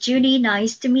name is Junie.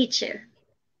 Nice to meet you.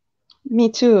 Me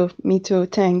too. Me too.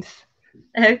 Thanks.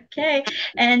 Okay,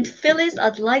 and Phyllis,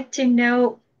 I'd like to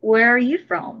know, where are you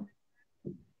from?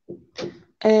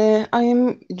 I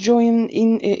am joined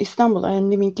in Istanbul. I am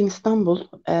living in Istanbul,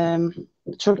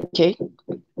 Turkey.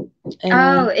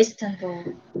 Istanbul.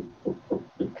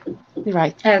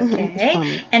 Right.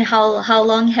 Okay, and how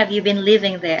long have you been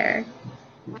living there?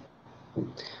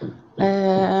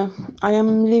 I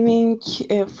am living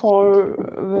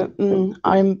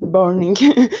I'm burning.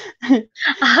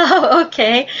 Oh,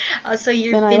 okay. So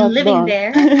you've been living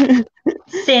there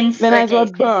since when I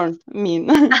was born.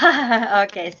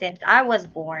 Okay, since I was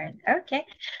born. Okay,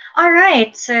 all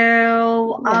right.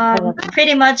 So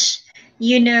pretty much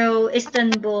you know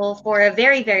Istanbul for a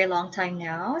very, very long time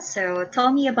now. So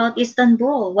tell me about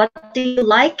Istanbul. What do you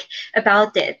like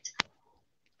about it?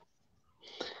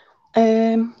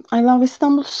 I love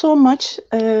Istanbul so much.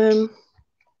 I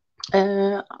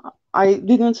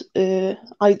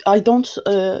don't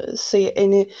see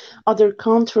any other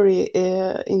country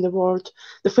in the world,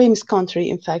 the famous country,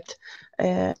 in fact.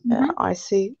 I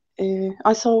saw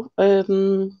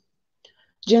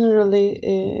generally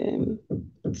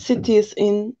cities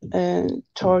in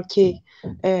Turkey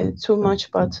too much,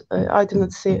 but I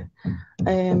didn't see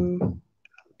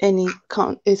any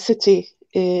city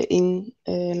in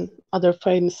other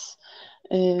famous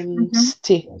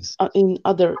city in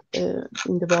the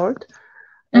world.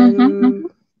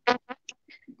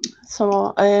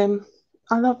 So I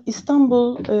love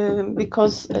Istanbul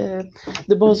because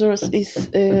the borders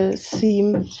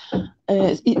seems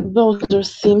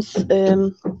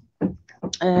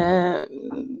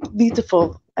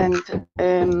beautiful, and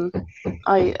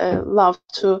I love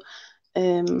to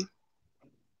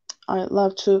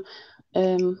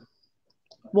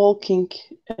walking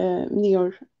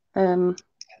near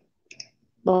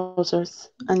borders,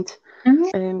 and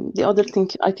the other thing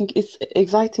I think is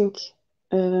exciting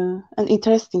and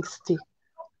interesting city.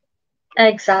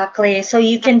 Exactly. So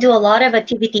you can do a lot of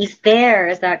activities there.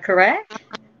 Is that correct?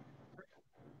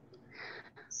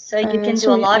 So you can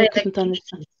do a lot of activities.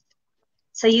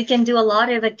 So you can do a lot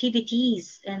of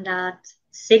activities in that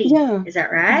city. Yeah. Is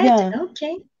that right? Yeah.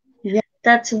 Okay. Yeah.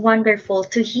 That's wonderful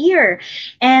to hear.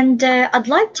 And I'd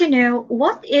like to know,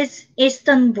 what is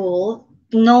Istanbul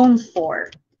known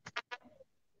for?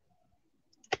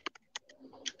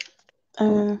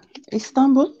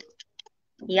 Istanbul?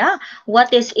 Yeah,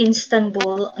 what is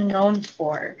Istanbul known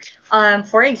for?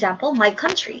 For example, my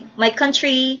country.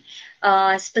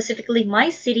 Specifically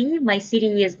my city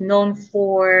is known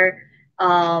for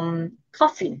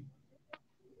coffee.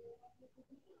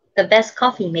 The best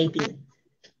coffee, maybe.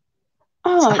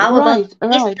 So how about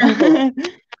Istanbul?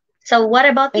 So what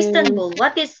about Istanbul?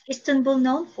 What is Istanbul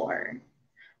known for?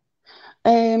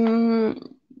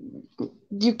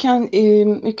 you can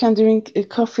drink a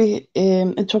coffee,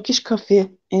 a Turkish coffee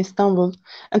in Istanbul,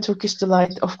 and Turkish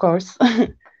delight, of course.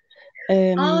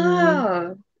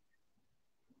 Oh.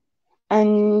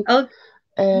 And Oh.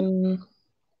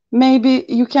 maybe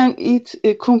you can eat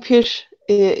kumpir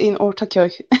in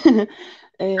Ortaköy.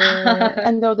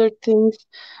 And the other things,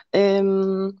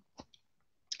 and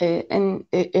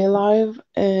a live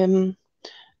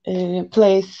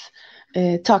place,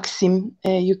 Taksim.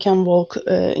 You can walk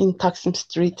in Taksim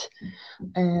Street,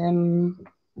 and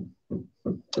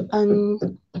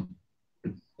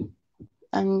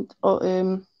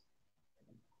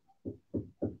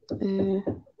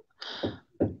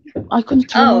I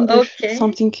couldn't remember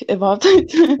something about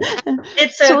it.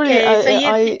 It's Sorry,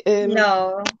 okay.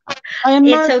 No, I am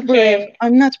it's not okay. brave.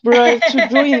 I'm not brave to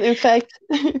join. In fact,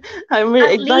 I'm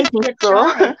very At least excited. you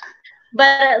tried.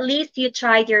 But at least you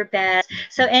tried your best.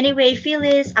 So anyway,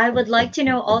 Phyllis, I would like to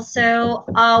know also,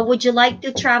 would you like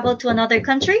to travel to another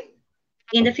country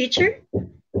in the future?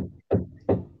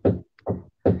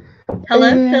 Hello,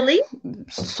 Phyllis?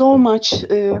 So much,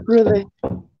 really.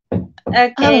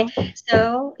 Okay,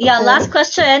 so yeah, last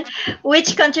question.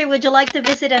 Which country would you like to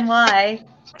visit and why?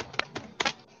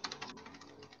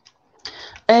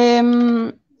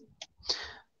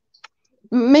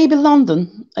 Maybe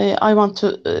London. I want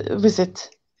to visit.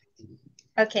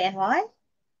 Okay, and why?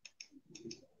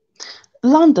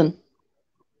 London.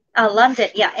 Oh, London,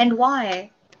 yeah, and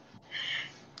why?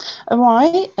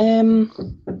 Why?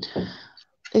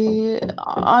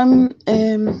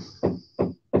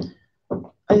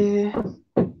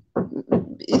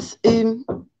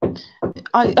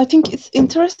 I think it's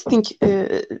interesting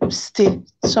city,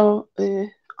 so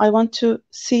I want to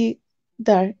see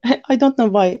there. I don't know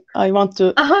why I want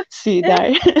to see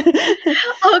there.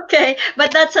 Okay,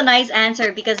 but that's a nice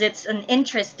answer because it's an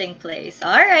interesting place.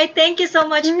 All right, thank you so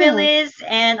much, Phyllis,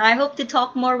 and I hope to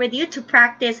talk more with you to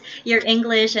practice your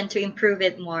English and to improve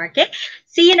it more. Okay,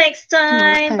 see you next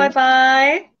time.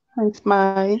 Bye-bye. Thanks,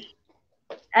 bye.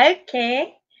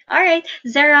 Okay, all right,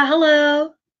 Zara,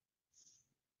 hello.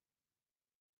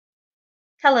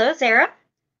 Hello, Zara.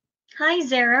 Hi,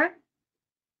 Zara.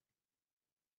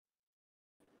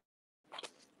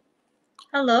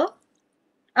 Hello.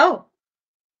 Oh.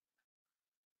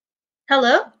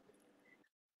 Hello.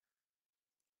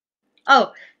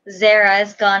 Oh, Zara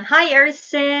is gone. Hi,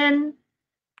 Ersin.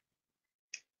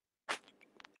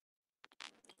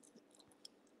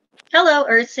 Hello,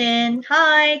 Ersin.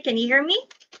 Hi, can you hear me?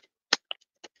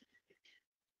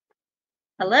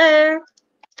 Hello.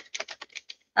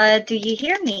 Do you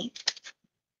hear me?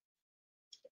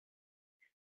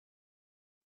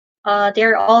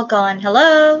 They're all gone.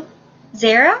 Hello,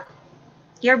 Zara.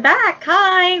 You're back.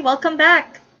 Hi, welcome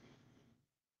back.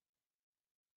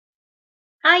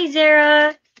 Hi,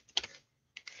 Zara.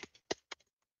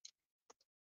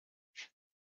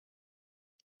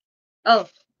 Oh,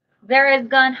 Zara's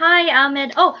gone. Hi,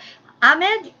 Ahmed. Oh,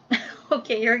 Ahmed.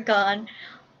 Okay, you're gone.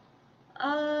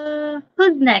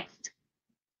 Who's next?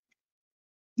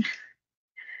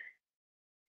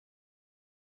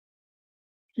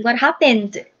 What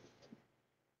happened?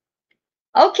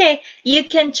 Okay, you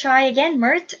can try again,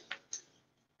 Mert.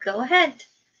 Go ahead.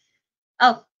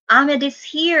 Oh, Ahmed is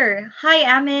here.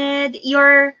 Hi, Ahmed.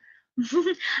 You're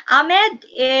Ahmed.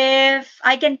 If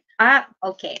I can,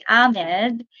 okay,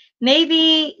 Ahmed.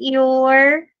 Maybe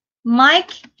your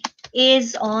mic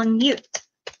is on mute.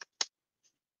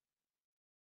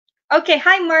 Okay,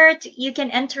 hi, Mert. You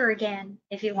can enter again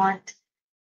if you want.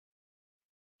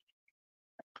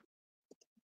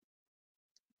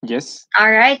 Yes.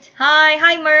 All right.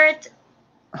 Hi, Mert.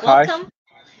 Welcome.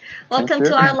 Hi. Welcome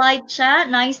to our live chat.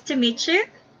 Nice to meet you.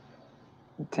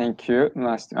 Thank you.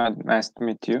 Nice to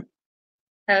meet you.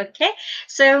 Okay.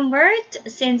 So, Mert,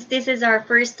 since this is our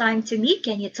first time to meet,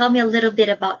 can you tell me a little bit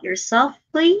about yourself,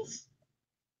 please?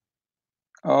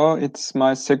 Oh, it's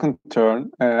my second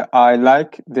turn. I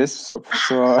like this,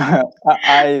 so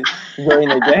I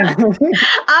join again.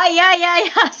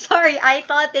 Yeah. Sorry, I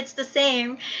thought it's the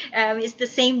same. It's the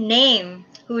same name.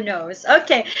 Who knows?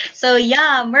 Okay, so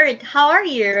yeah, Mert, how are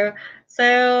you?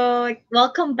 So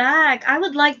welcome back. I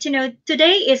would like to know,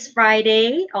 today is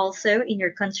Friday also in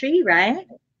your country, right?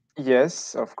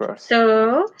 Yes, of course.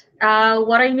 So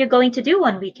what are you going to do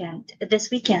this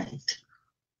weekend?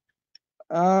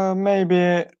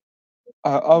 Maybe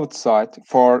outside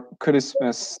for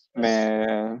Christmas,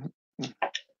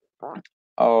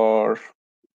 or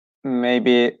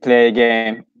maybe play a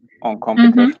game on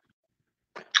computer.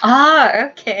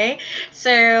 Okay.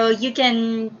 So you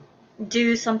can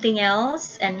do something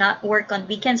else and not work on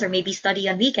weekends, or maybe study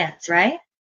on weekends, right?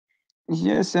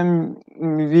 Yes, and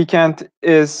weekend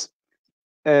is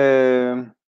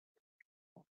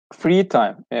free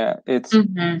time. Yeah, it's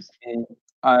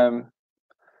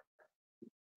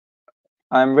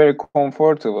I'm very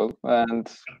comfortable, and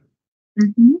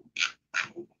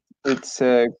it's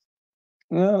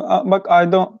but I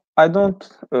don't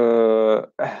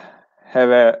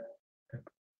have a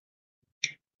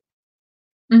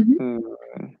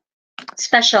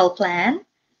special plan.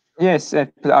 Yes, I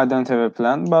don't have a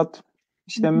plan, but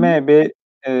maybe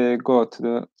go to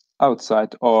the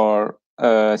outside or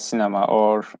cinema,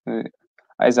 or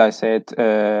as I said,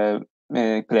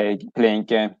 playing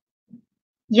game.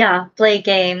 Yeah, play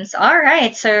games. All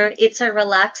right, so it's a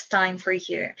relaxed time for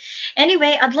you.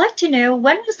 Anyway, I'd like to know,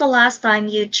 when was the last time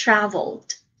you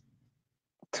traveled?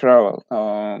 Travel.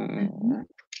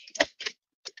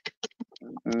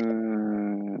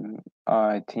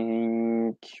 I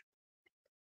think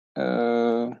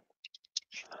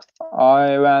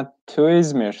I went to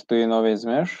İzmir. Do you know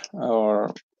İzmir?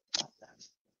 Or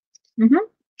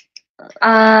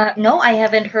no, I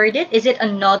haven't heard it. Is it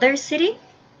another city?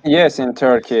 Yes, in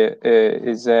Turkey.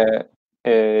 Is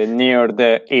near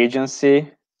the agency.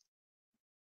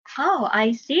 Oh,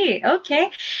 I see. Okay.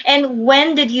 And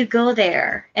when did you go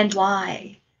there, and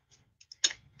why?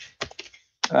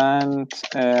 And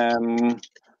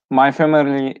my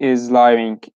family is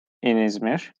living in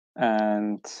İzmir,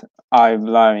 and I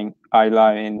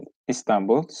live in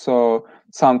Istanbul. So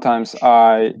sometimes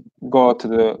I go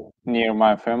to near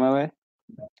my family.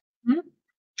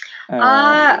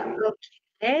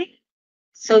 Okay.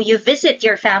 So you visit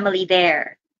your family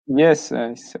there? Yes.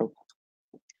 So.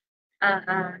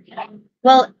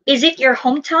 Well, is it your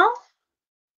hometown?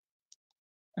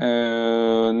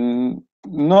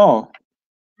 No.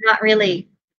 Not really.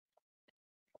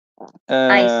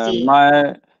 I see.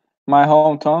 My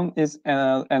hometown is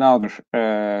another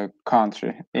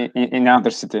country, in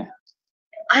another city.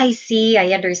 I see.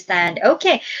 I understand.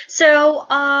 Okay. So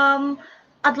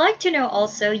I'd like to know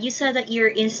also, you said that you're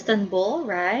in Istanbul,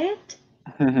 right?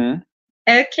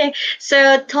 Okay.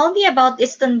 So tell me about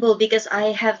Istanbul, because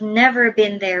I have never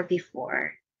been there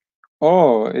before.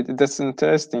 Oh, that's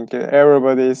interesting.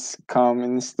 Everybody's come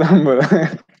in Istanbul.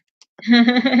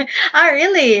 Oh,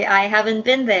 really? I haven't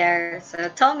been there. So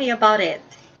tell me about it.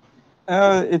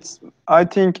 I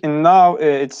think now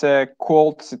it's a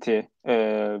cold city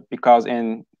because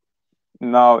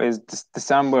now is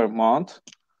December month,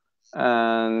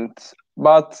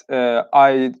 but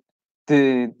I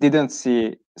didn't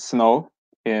see snow.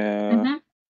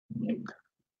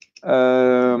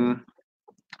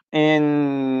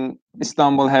 In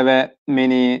Istanbul have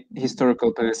many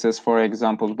historical places, for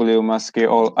example, Blue Mosque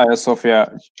or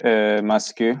Ayasofya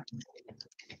Mosque.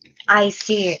 I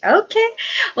see. Okay.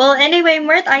 Well, anyway,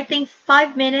 Mert, I think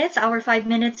our 5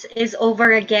 minutes is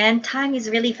over again. Time is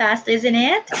really fast, isn't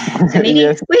it? So maybe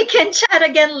Yes. we can chat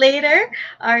again later.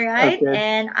 All right. Okay.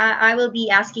 And I will be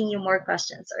asking you more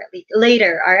questions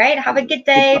later. All right. Have a good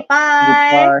day.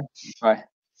 Bye. Goodbye. Bye.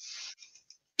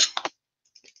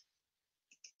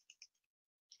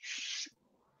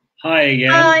 Hi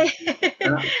again. Hi.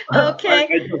 Okay.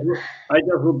 I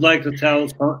just would like to tell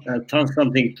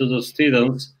something to the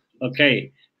students.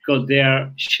 Okay, because they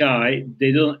are shy.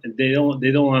 They don't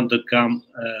want to come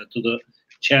to the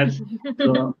chat.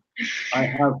 So I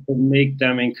have to make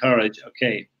them encourage.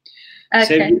 Okay.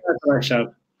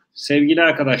 Sevgili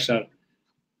arkadaşlar,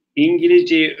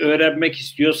 İngilizceyi öğrenmek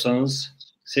istiyorsanız,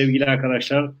 sevgili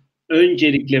arkadaşlar,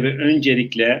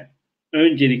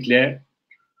 öncelikle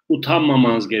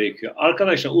utanmamanız gerekiyor.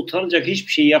 Arkadaşlar, utanacak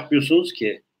hiçbir şey yapmıyorsunuz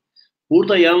ki.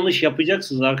 Burada yanlış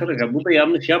yapacaksınız arkadaşlar. Burada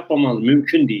yanlış yapmamanız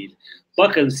mümkün değil.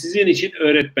 Bakın, sizin için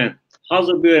öğretmen,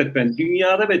 hazır bir öğretmen,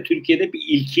 dünyada ve Türkiye'de bir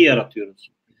ilki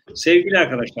yaratıyoruz. Sevgili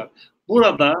arkadaşlar,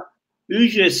 burada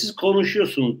ücretsiz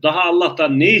konuşuyorsunuz. Daha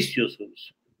Allah'tan ne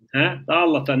istiyorsunuz? Daha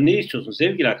Allah'tan ne istiyorsunuz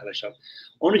sevgili arkadaşlar?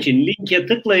 Onun için linke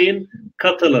tıklayın,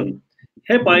 katılın.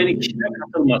 Hep aynı kişiler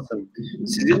katılmasın.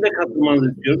 Sizin de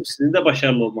katılmanızı istiyorum, sizin de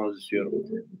başarılı olmanızı istiyorum.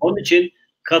 Onun için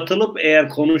katılıp eğer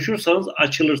konuşursanız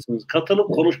açılırsınız. Katılıp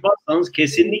konuşmazsanız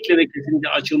kesinlikle ve kesinlikle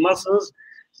açılmazsınız.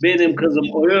 Benim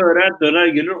kızım oyu öğrer, döner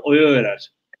gelir oyu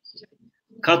öğrer.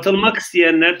 Katılmak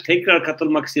isteyenler, tekrar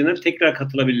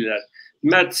katılabilirler.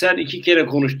 Mert, sen 2 kere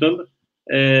konuştun.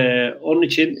 Onun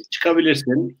için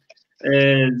çıkabilirsin.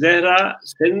 Zehra,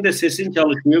 senin de sesin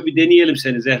çalışmıyor. Bir deneyelim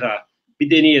seni Zehra.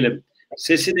 Bir deneyelim.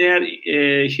 Sesin eğer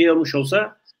şey olmuş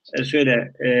olsa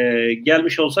söyle,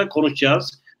 gelmiş olsa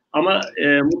konuşacağız. Ama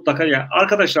mutlaka ya.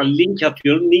 Arkadaşlar, link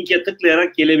atıyorum. Linke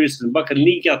tıklayarak gelebilirsiniz. Bakın,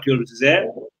 link atıyorum size.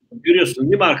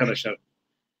 Görüyorsunuz değil mi arkadaşlar?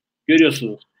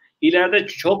 Görüyorsunuz. İleride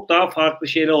çok daha farklı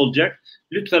şeyler olacak.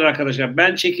 Lütfen arkadaşlar,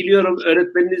 ben çekiliyorum,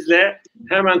 öğretmeninizle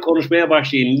hemen konuşmaya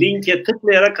başlayın. Linke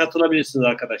tıklayarak katılabilirsiniz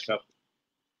arkadaşlar.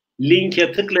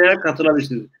 Linke tıklayarak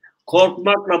katılabilirsiniz.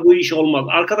 Korkmakla bu iş olmaz.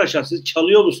 Arkadaşlar, siz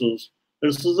çalıyor musunuz?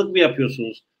 Hırsızlık mı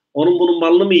yapıyorsunuz? Onun bunun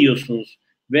malını mı yiyorsunuz?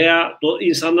 Veya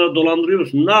insanları dolandırıyor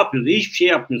musunuz? Ne yapıyorsunuz? Hiçbir şey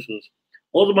yapmıyorsunuz.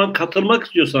 O zaman katılmak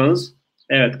istiyorsanız,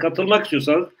 evet, katılmak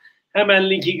istiyorsanız hemen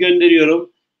linki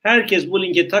gönderiyorum. Herkes bu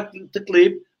linke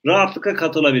tıklayıp rahatlıkla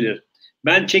katılabilir.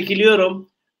 Ben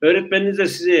çekiliyorum. Öğretmeninizle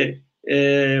sizi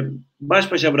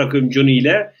baş başa bırakıyorum Juni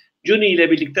ile. Juni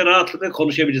ile birlikte rahatlıkla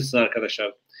konuşabilirsiniz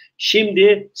arkadaşlar.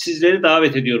 Şimdi sizleri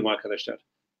davet ediyorum arkadaşlar.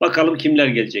 Bakalım kimler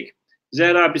gelecek.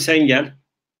 Zehra abi sen gel.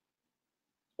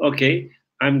 Okay.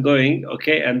 I'm going.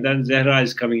 Okay. And then Zehra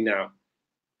is coming now.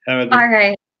 All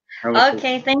right.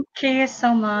 Okay. Thank you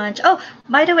so much. Oh,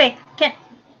 by the way,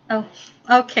 oh,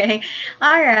 okay.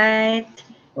 All right.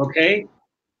 Okay.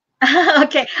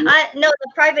 Okay. No,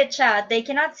 the private chat, they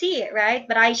cannot see it, right?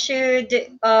 But I should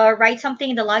write something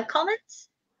in the live comments?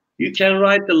 You can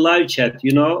write the live chat,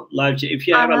 you know, live chat. If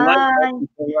you have a live chat, you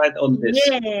can write on this.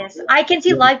 Yes, I can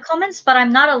see live comments, but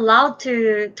I'm not allowed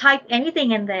to type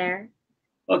anything in there.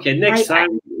 Okay, next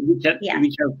time we can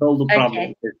solve the problem.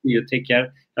 Okay. See you. Take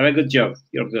care. Have a good job.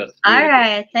 You're good. All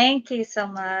right. Thank you so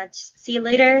much. See you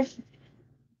later.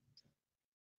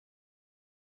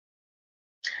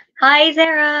 Hi,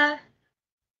 Zara.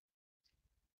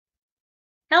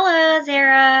 Hello,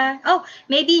 Zara. Oh,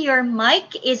 maybe your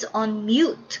mic is on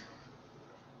mute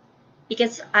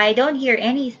because I don't hear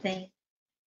anything.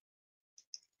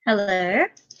 Hello.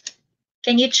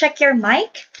 Can you check your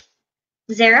mic,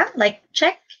 Zara? Like,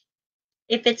 check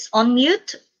if it's on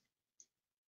mute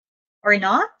or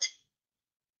not.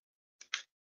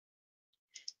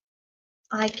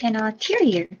 I cannot hear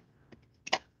you.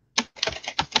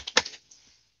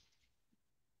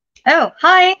 Oh,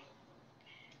 hi.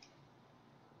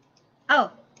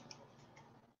 Oh,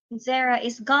 Zara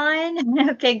is gone.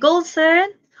 Okay, Golson.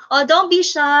 Oh, don't be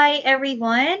shy,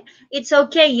 everyone. It's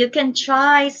okay. You can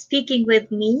try speaking with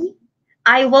me.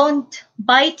 I won't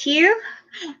bite you.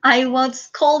 I won't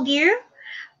scold you.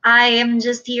 I am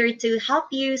just here to help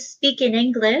you speak in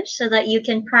English so that you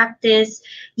can practice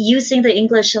using the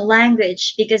English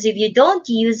language. Because if you don't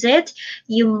use it,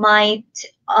 you might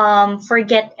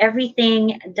forget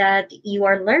everything that you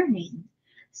are learning.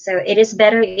 So it is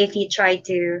better if you try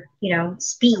to, you know,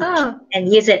 speak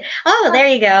and use it. Oh, there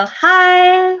you go.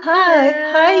 Hi.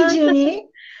 Hi, Juni.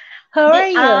 How are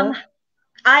you?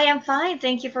 I am fine.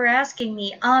 Thank you for asking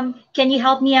me. Can you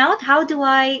help me out? How do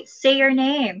I say your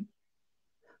name?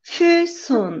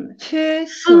 Füsun.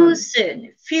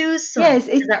 Füsun. Yes,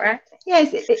 is that right?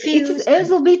 Yes, it is a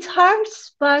little bit hard,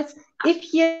 but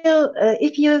if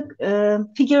you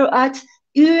figure out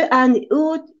U and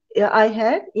U I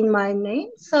have in my name,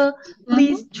 so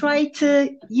please try to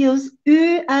use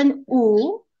U and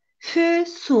U.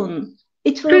 Füsun.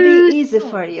 It will be easy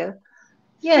for you.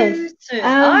 Yes.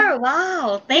 Oh,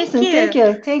 wow. Thank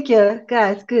you. Thank you.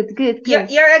 Guys, good.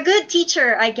 You're a good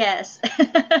teacher, I guess.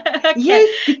 Okay. Yes,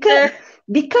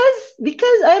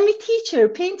 because I'm a teacher,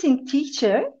 painting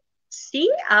teacher.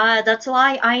 See, that's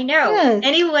why I know. Yes.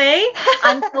 Anyway,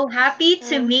 I'm so happy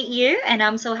to meet you, and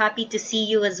I'm so happy to see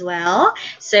you as well.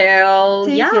 So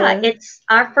Thank you. It's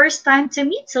our first time to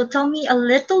meet. So tell me a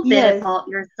little bit about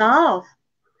yourself.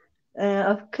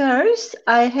 Of course,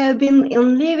 I have been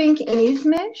living in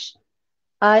İzmir.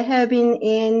 I have been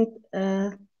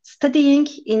studying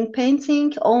in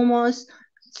painting almost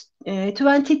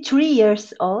 23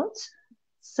 years old.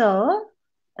 So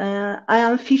I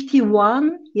am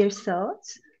 51 years old.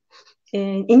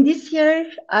 In this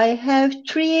year, I have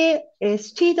 3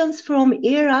 students from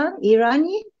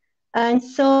Irani, and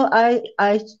so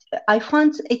I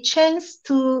found a chance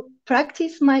to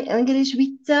practice my English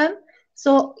with them.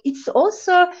 So it's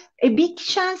also a big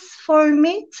chance for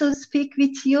me to speak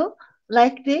with you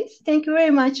like this. Thank you very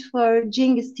much for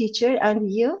Cengiz teacher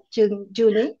and you,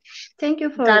 Julie. Thank you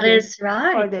for that. This, is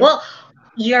right. For well,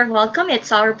 you're welcome.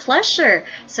 It's our pleasure.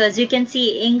 So as you can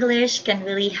see, English can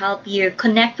really help you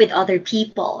connect with other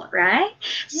people, right?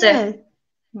 So, yes.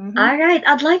 All right.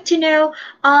 I'd like to know,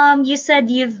 you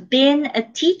said you've been a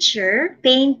teacher,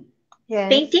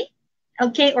 painting,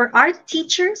 okay, or art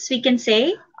teachers, we can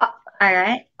say. All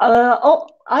right.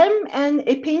 I'm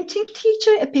a painting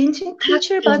teacher,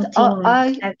 but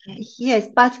yes,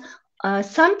 but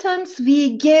sometimes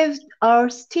we give our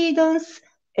students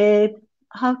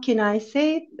how can I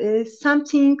say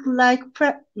something like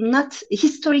not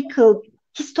history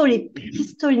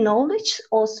knowledge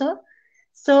also.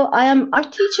 So I am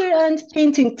art teacher and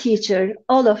painting teacher,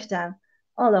 all of them.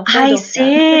 I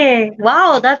see.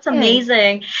 Wow, that's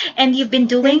amazing. And you've been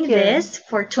doing Thank you. this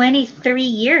for 23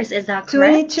 years, is that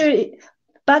correct? 23.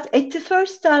 But at the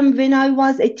first time when I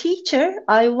was a teacher,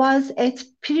 I was at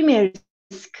primary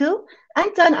school,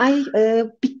 and then I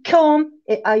become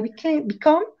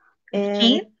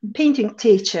painting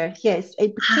teacher. Yes,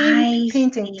 I became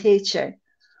painting teacher.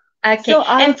 Okay. So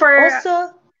I and for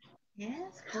also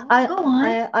yes, go on.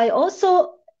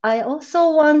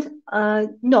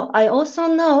 I also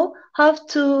know how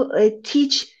to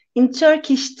teach in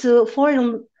Turkish to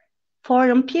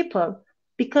foreign people,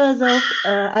 because of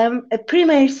I'm a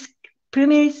primary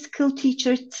school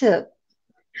teacher too.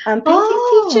 I'm painting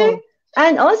teacher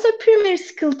and also primary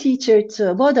school teacher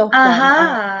too. Both of them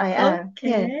I am.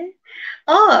 Okay. Yeah.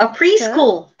 Oh, a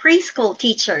preschool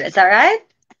teacher, is that right?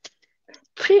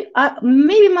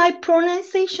 Maybe my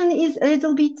pronunciation is a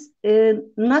little bit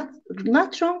not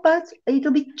wrong, but a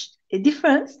little bit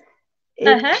different.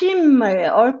 Primary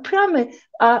or primary.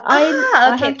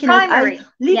 Primary.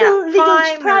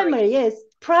 Primary. Yes,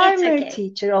 primary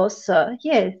teacher also.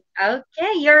 Yes.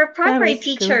 Okay, you're a primary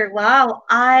teacher. School. Wow,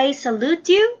 I salute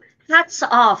you. Hats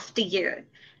off to you.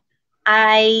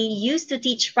 I used to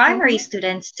teach primary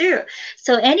students too.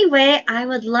 So anyway, I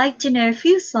would like to know,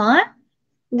 Fuson,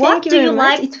 what do you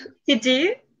like to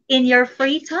do in your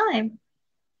free time?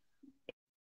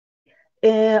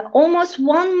 Almost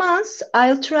 1 month,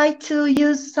 I'll try to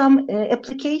use some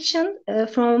application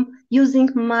from using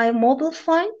my mobile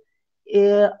phone,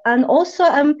 and also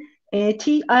I'm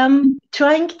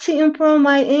trying to improve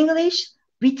my English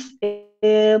with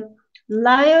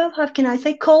live. How can I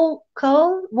say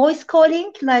voice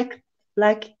calling like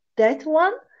that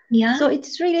one? Yeah. So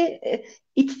it's really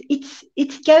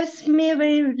it gives me a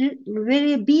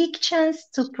very big chance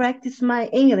to practice my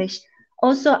English.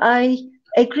 Also, I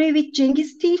agree with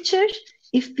Cengiz teacher.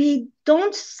 If we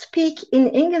don't speak in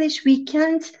English, we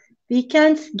can't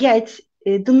get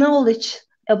the knowledge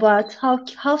about how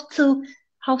to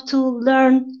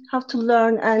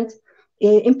learn and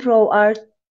improve our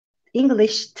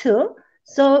English too.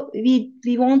 So we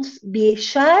won't be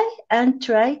shy and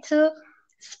try to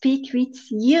speak with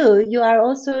you. You are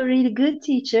also a really good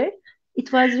teacher.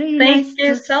 It was really nice to see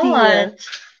you. Thank you so much.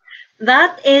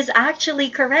 That is actually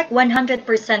correct,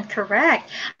 100% correct.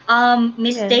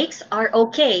 Mistakes are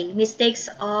okay. Mistakes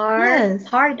are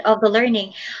part of the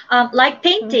learning. Like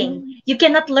painting, you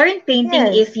cannot learn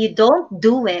painting if you don't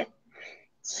do it.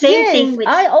 Same thing with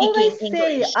speaking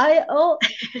English.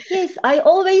 I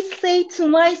always say to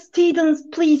my students,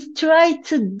 please try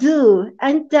to do,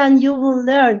 and then you will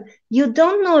learn. You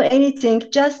don't know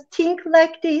anything, just think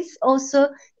like this. Also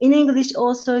in English,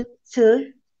 also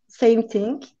too. Same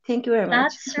thing. Thank you very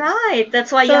much. That's right.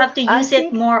 That's why you have to use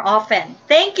it more often.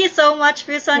 Thank you so much,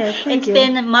 Fuson. It's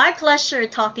been my pleasure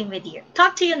talking with you.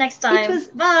 Talk to you next time.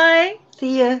 Bye.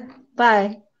 See you.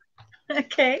 Bye.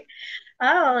 Okay.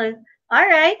 Oh, all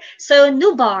right. So,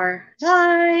 Nubar.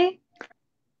 Hi.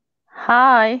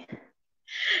 Hi.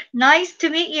 Nice to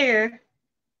meet you.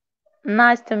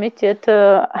 Nice to meet you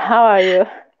too. How are you?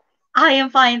 I am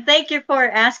fine. Thank you for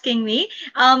asking me.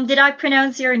 Did I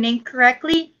pronounce your name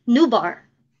correctly? Nubar.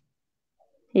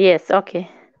 Yes, okay.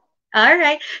 All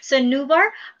right. So,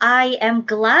 Nubar, I am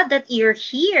glad that you're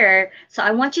here. So,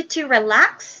 I want you to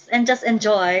relax and just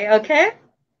enjoy, okay?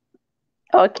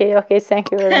 Okay.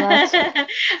 Thank you very much.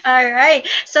 All right.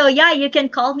 So, yeah, you can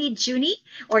call me Junie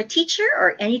or teacher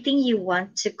or anything you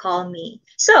want to call me.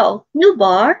 So,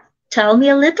 Nubar, tell me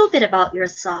a little bit about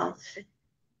yourself.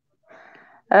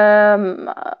 My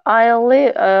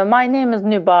name is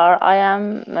Nubar.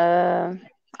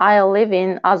 I live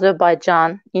in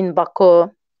Azerbaijan, in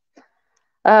Baku.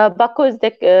 Baku is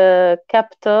the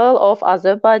capital of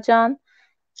Azerbaijan.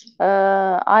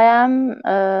 I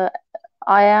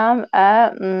am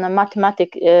a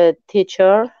mathematics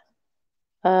teacher.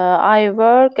 I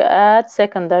work at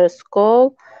secondary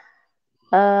school,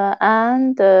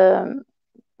 and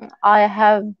I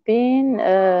have been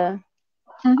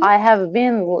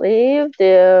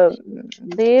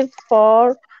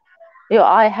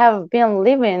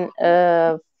living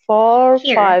for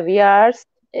 5 years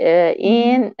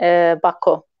in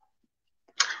Baku.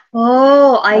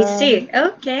 Oh, I see.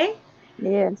 Okay.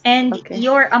 Yes. And okay.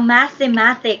 You're a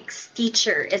mathematics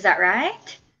teacher, is that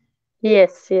right?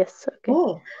 Yes. Okay.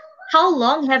 Oh, how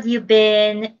long have you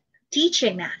been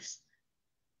teaching math?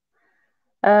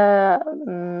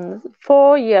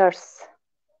 4 years.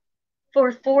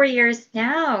 For 4 years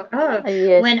now. Oh,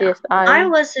 yes, when yes, I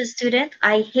was a student,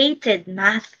 I hated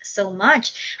math so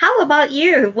much. How about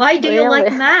you? Why do you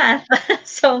like math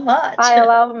so much? I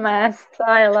love math.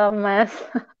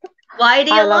 Why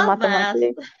do you love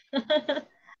mathematics? math?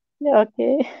 Yeah,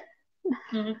 okay.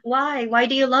 Why? Why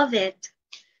do you love it?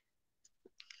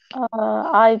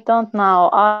 I don't know.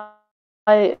 I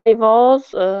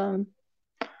was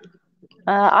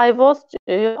I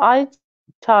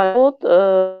child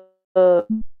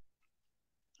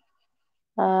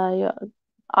yeah,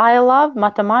 I love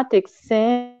mathematics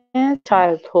since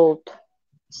childhood.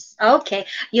 Okay,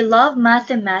 you love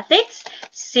mathematics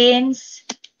since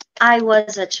I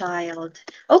was a child.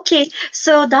 Okay,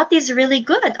 so that is really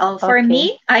good. For Okay.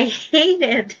 me, I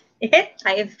hated it.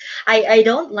 I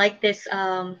don't like this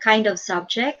kind of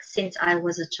subject since I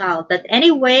was a child. But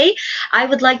anyway, I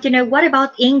would like to know, what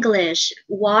about English?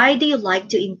 Why do you like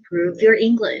to improve your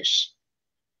English?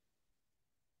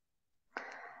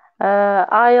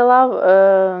 I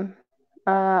love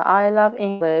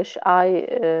English.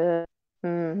 I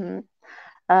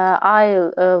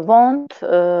want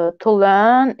to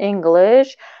learn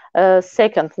English,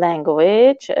 second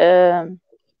language, and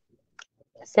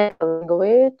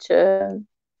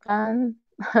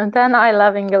then I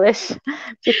love English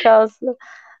because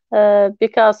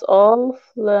of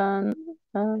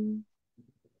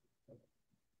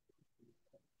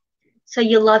So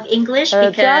you love English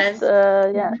because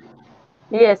yeah,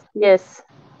 yes.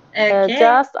 okay.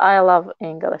 Just I love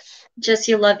English. Just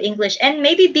you love English, and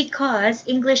maybe because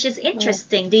English is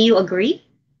interesting. Do you agree?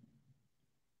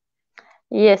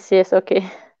 Yes, okay.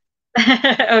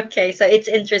 Okay, so it's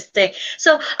interesting.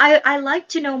 So I like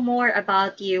to know more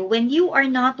about you. When you are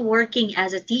not working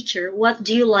as a teacher, what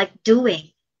do you like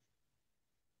doing?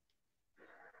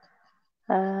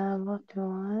 What do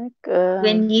I like?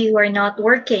 When you are not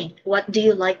working, what do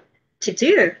you like to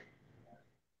do?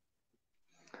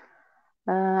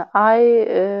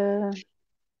 I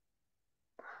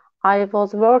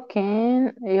was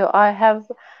working. I have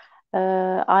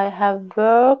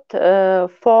worked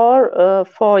for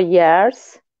 4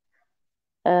 years.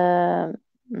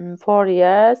 4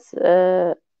 years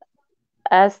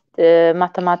as the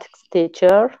mathematics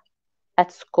teacher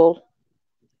at school.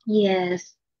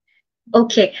 Yes.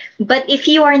 Okay, but if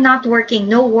you are not working,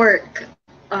 no work,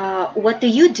 what do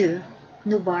you do,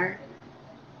 Nubar?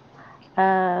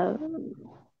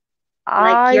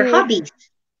 Like your hobbies.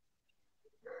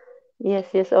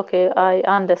 Yes, okay, I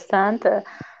understand.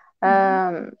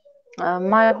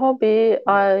 My hobby,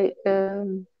 I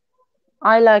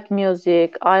like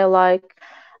music. I like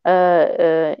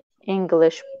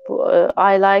English.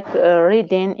 I like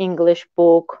reading English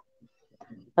book.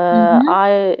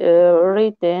 I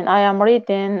am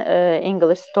reading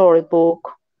English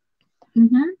storybook.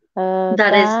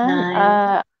 That is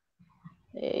nice.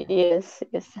 Yes.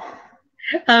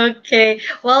 Okay,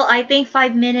 well, I think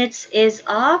 5 minutes is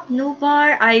up,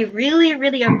 Nubar. I really,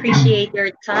 really appreciate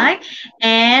your time,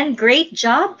 and great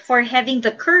job for having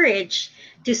the courage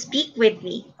to speak with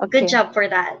me. Okay. Good job for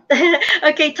that.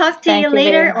 Okay, talk to Thank you you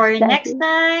later very or much. next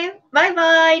time.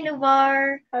 Bye-bye,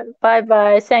 Nubar.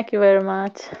 Bye. Thank you very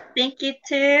much. Thank you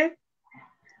too.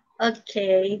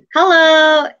 Okay.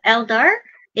 Hello, Eldar.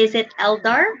 Is it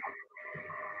Eldar?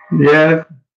 Yes.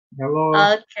 Hello.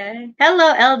 Okay.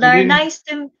 Hello, Eldar.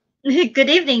 Good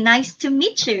evening. Nice to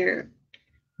meet you.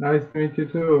 Nice to meet you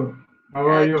too. How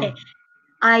are you?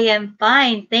 I am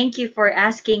fine. Thank you for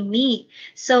asking me.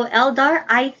 So, Eldar,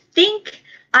 I think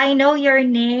I know your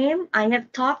name. I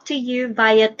have talked to you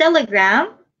via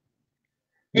Telegram.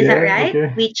 Is that right?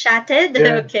 Okay. We chatted?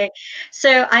 Yeah. Okay.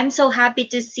 So I'm so happy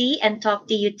to see and talk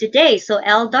to you today. So,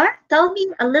 Eldar, tell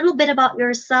me a little bit about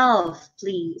yourself,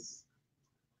 please.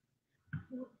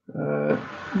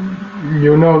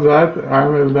 You know that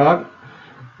I'm Eldar.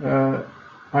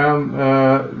 I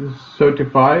am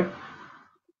certified.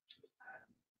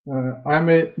 I'm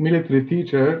a military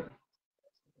teacher.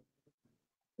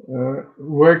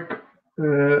 Work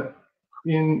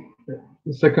in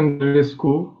secondary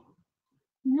school.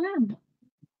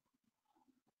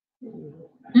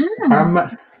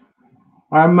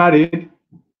 I'm married.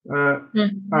 I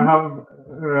have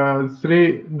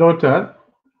 3 daughters.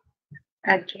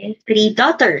 Okay, 3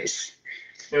 daughters.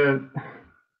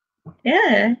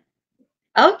 Yeah.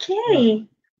 Okay.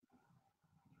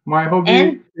 My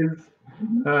hobby is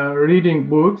reading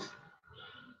books,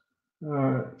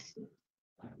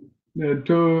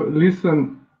 to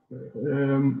listen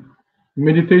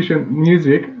meditation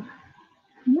music.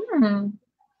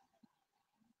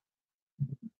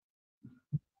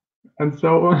 And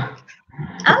so on.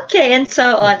 Okay, and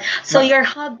so on. So your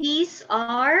hobbies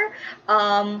are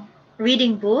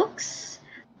reading books,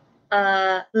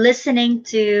 listening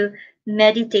to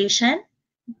meditation,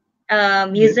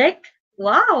 music.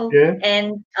 Wow.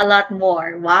 And a lot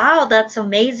more. Wow, that's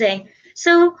amazing.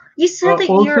 So you said that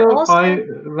you're also I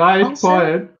write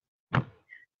poetry.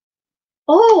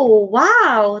 Oh,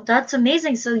 wow, that's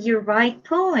amazing. So you write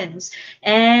poems.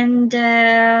 And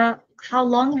how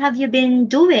long have you been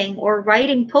doing or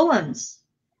writing poems?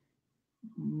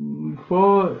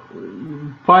 For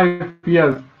 5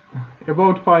 years,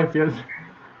 about 5 years.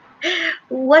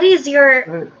 What is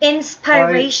your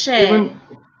inspiration?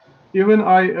 Even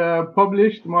I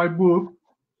published my book.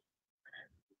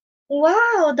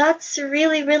 Wow, that's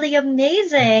really, really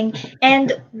amazing.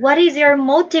 And what is your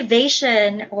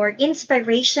motivation or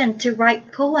inspiration to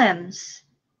write poems?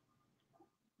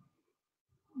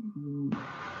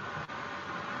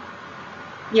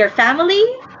 Your family?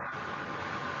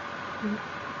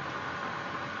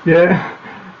 Yeah.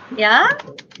 Yeah?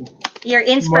 Your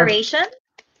inspiration?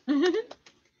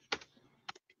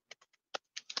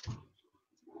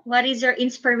 What is your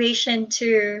inspiration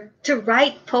to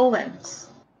write poems?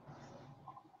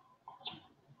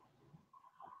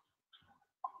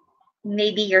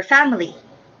 Maybe your family.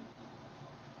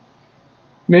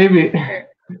 Maybe.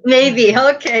 Maybe.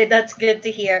 Okay, that's good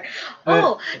to hear.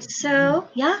 Oh, so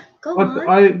yeah, go on. But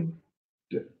I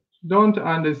don't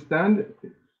understand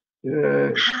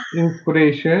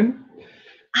inspiration.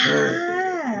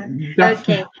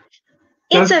 Okay.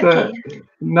 It's okay.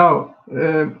 No,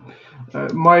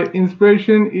 my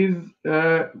inspiration is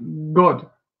God.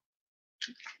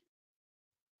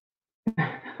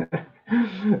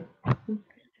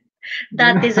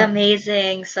 That is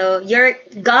amazing. So your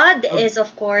God is,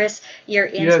 of course, your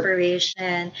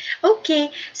inspiration. Yes.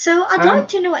 Okay, so I'd like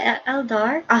to know,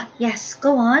 Eldar. Yes,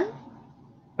 go on.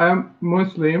 I'm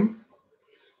Muslim.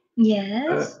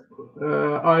 Yes.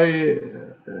 I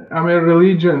am a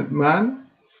religion man.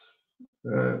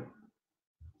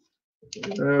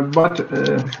 But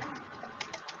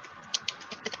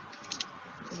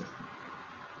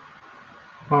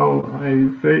how I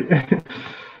say?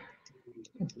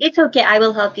 It's okay. I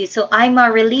will help you. So I'm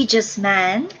a religious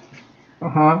man.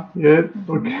 Yes.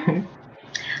 Okay.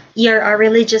 You're a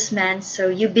religious man, so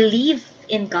you believe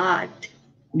in God.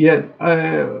 Yes.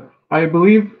 I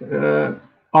believe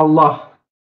Allah.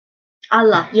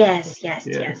 Allah. Yes.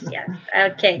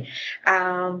 Okay.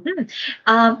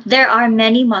 There are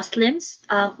many Muslims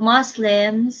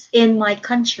in my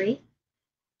country.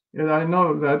 Yes, I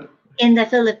know that. In the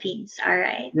Philippines. All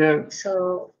right. Yeah.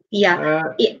 So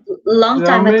yeah, long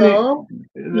time ago.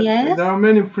 Yes. There are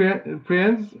many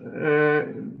friends.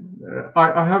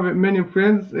 I have many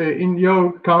friends in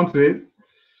your country,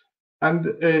 and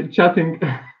chatting.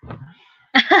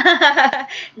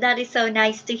 That is so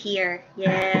nice to hear.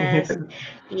 Yes.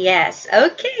 Yes.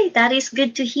 Okay, that is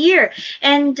good to hear.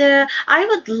 And I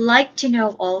would like to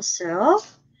know also,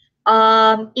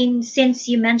 since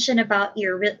you mentioned about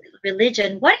your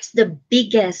religion, what is the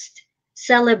biggest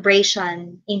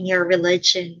celebration in your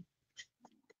religion?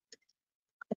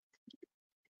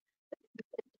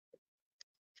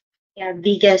 Yeah,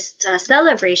 biggest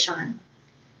celebration.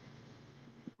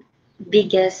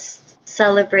 Biggest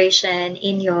celebration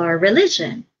in your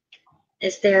religion.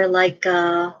 Is there like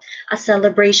a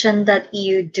celebration that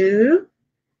you do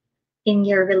in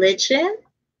your religion?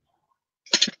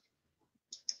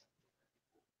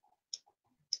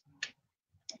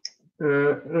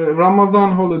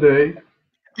 Ramadan holiday.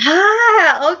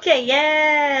 Okay,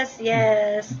 yes.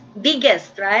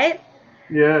 Biggest, right?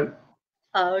 Yeah.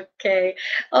 Okay.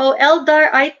 Oh, Eldar,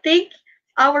 I think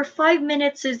our 5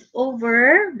 minutes is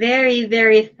over very,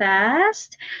 very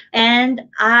fast. And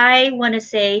I want to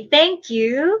say thank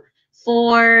you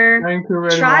for Thank you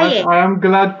very trying. much. I am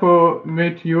glad for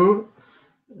meet you.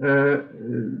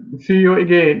 See you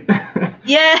again.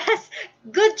 Yes.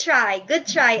 Good try,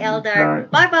 Eldar.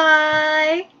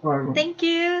 Bye-bye. Bye. Thank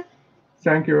you.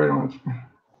 Thank you very much.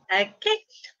 Okay.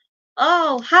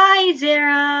 Oh, hi,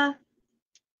 Zara.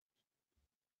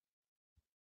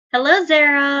 Hello,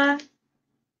 Zara.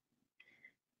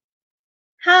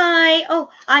 Hi. Oh,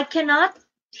 I cannot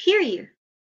hear you.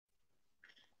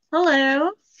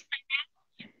 Hello.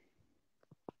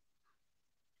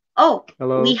 Oh,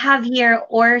 hello. We have here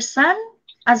Orson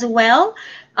as well.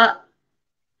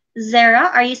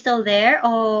 Zara, are you still there?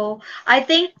 Oh,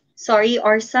 sorry,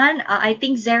 Orson. I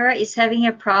think Zara is having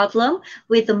a problem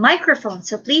with the microphone.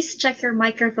 So please check your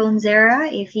microphone, Zara,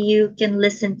 if you can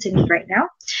listen to me right now.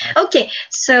 Okay,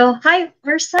 so hi,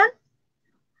 Orson.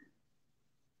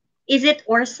 Is it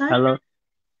Orson? Hello.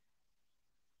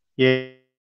 Yeah.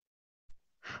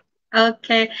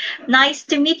 Okay, nice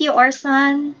to meet you,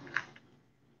 Orson.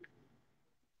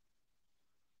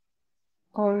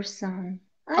 Orson.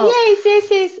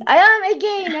 Yes. I am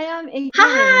again.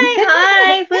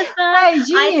 Hi, Hi,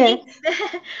 Genius.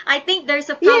 I think there's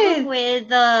a problem with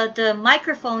the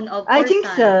microphone of Orson. I think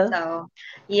so. So,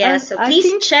 yeah, so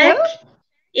please check.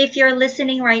 If you're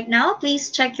listening right now,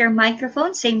 please check your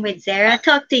microphone. Same with Zara.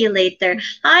 Talk to you later.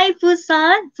 Hi,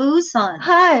 Fusan. Fusan.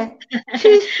 Hi.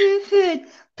 Food.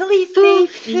 Please say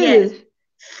food. Yes.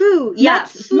 Fu. Yeah.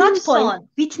 Not point.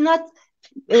 With not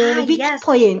with yes.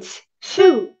 points.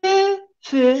 Fu.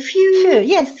 Yes,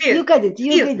 you got it.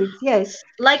 You got it. Yes.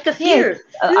 Like a few.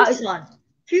 Fusan.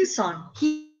 Fusan.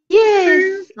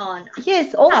 Yes. Fusan.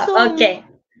 Yes. Also. Okay.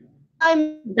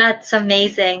 That's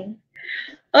amazing.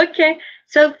 Okay.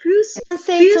 So Fusan.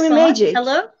 Say to me magic.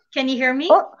 Hello. Can you hear me?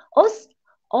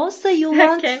 Also, you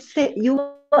want to say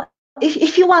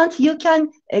if you want, you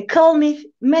can call me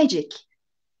magic.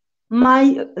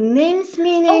 My name's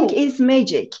meaning is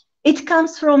magic. It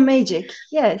comes from magic.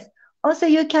 Yes. Also,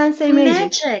 you can say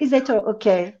magic. Is that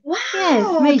okay? Wow.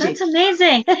 Yes, magic. That's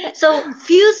amazing. So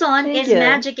Fusan is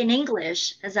magic in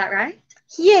English. Is that right?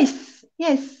 Yes.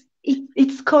 Yes.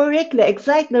 It's correctly,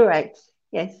 exactly right.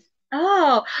 Yes.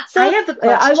 Oh, so I have a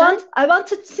question. I want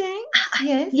to think.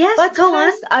 Yes. Yes. But go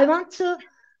first, on.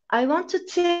 I want to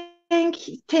think.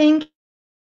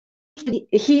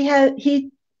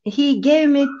 He gave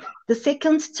me the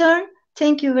second turn.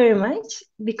 Thank you very much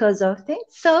because of that.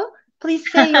 So please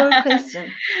say your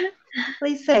question.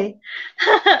 Please say.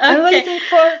 Okay. I'm waiting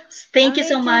for. Thank you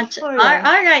so much. All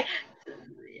right.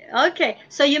 Okay.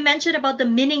 So you mentioned about the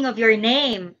meaning of your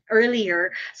name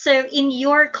earlier. So in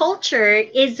your culture,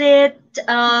 is it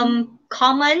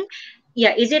common?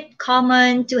 Yeah. Is it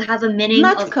common to have a meaning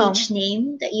of each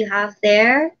name that you have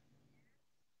there?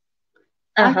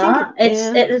 I think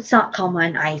it's not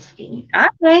common, I think.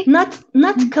 Okay. Not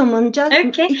common. Just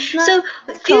okay. It's not so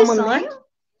Fusan.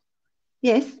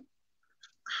 Yes.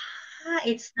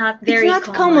 It's not very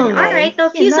common. All right. So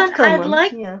Fusan, I'd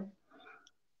like. Yeah.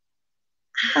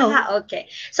 Okay.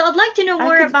 So I'd like to know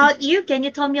more about you. Can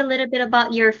you tell me a little bit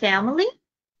about your family?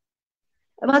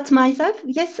 About myself?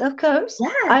 Yes, of course.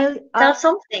 Yeah. Tell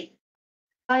something.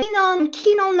 I'm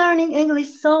keen on learning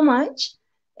English so much.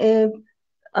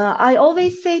 I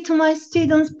always say to my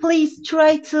students, please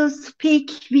try to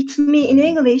speak with me in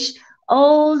English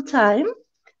all the time.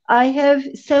 I have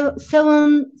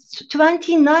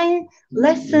 29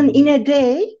 lessons in a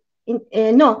day.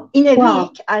 In a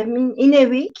week. I mean, in a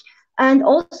week. And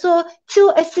also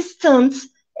 2 assistants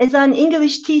as an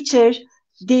English teacher.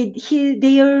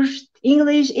 Their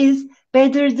English is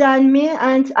better than me,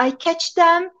 and I catch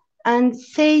them and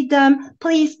say them,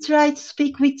 please try to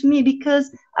speak with me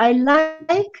because I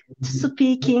like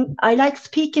speaking. I like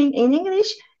speaking in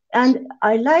English, and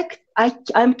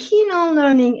I'm keen on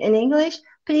learning in English.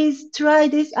 Please try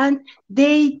this, and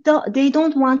they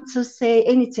don't want to say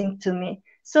anything to me.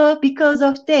 So because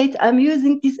of that, I'm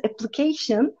using this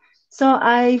application. So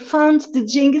I found the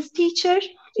Cengiz teacher.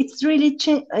 It's really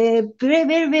a very,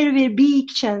 very, very, very big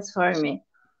chance for me.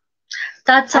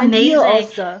 That's amazing. And you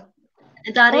also.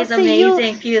 That is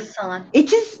amazing, Fusan.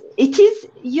 It is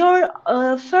your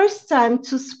first time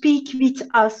to speak with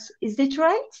us. Is that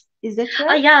right? Is that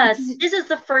right? Yes, this is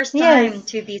the first time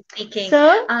to be speaking.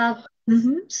 So,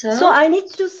 so I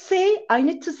need to say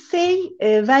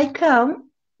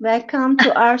welcome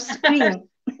to our screen.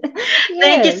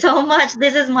 Thank you so much.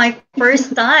 This is my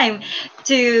first time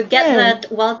to get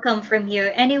that welcome from you.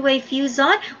 Anyway,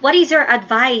 Fusan, what is your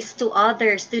advice to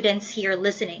other students here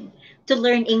listening to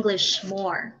learn English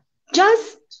more?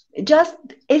 Just as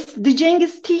the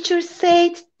Cengiz teacher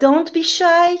said, don't be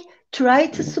shy. Try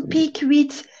to speak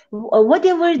with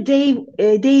whatever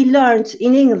they learned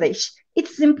in English.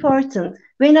 It's important.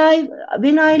 When I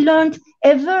learned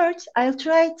a word, I'll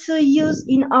try to use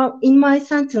in my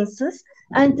sentences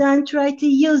and then try to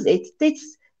use it. That's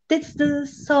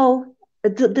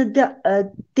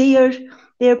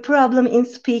their problem in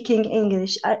speaking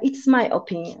English. It's my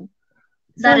opinion.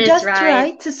 That so is just right.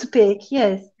 Try to speak.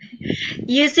 Yes.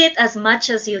 Use it as much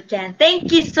as you can.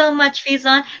 Thank you so much,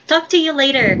 Fusan. Talk to you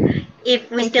later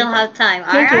if we still have time.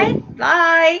 All right.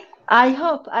 Bye. I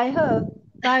hope.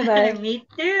 Bye-bye. Me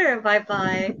too.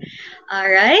 Bye-bye. All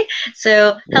right.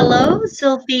 So, hello,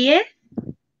 Sophia.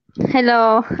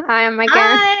 Hello, I am again.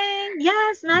 Hi.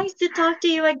 Yes, nice to talk to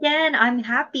you again. I'm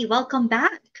happy. Welcome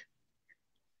back.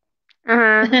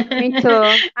 Me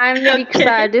too. I'm very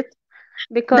excited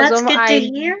because I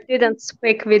didn't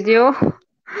speak with you.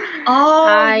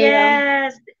 Oh,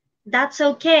 yes. That's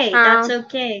okay. That's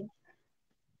okay.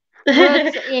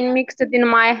 But mixed in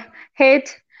my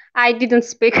head, I didn't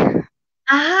speak.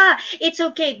 It's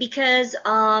okay because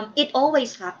it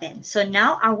always happens. So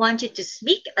now I want you to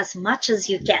speak as much as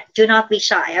you can. Do not be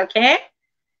shy, okay?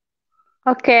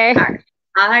 Okay.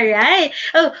 All right.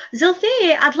 Oh,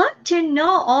 Zulfi, I'd like to know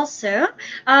also,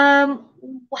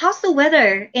 how's the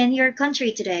weather in your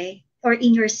country today? or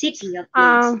in your city at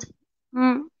least?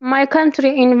 My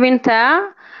country in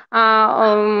winter,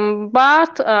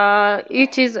 but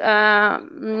it is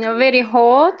very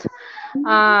hot.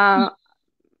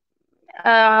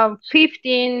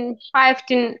 15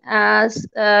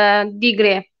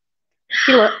 degree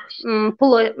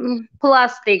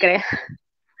plus degree.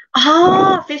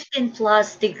 15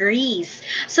 plus degrees.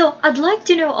 So I'd like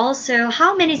to know also,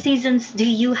 how many seasons do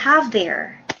you have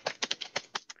there?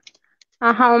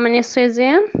 How many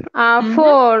seasons?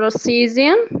 4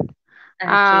 seasons.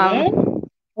 Okay.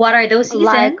 What are those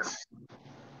seasons?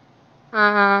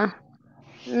 I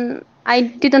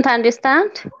didn't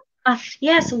understand.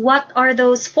 Yes, what are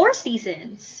those 4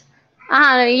 seasons?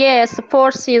 Yes,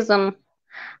 4 seasons.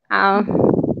 Now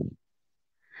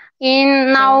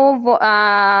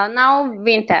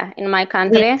winter in my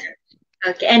country. Winter.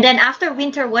 Okay, and then after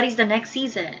winter, what is the next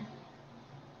season?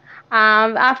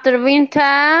 After winter,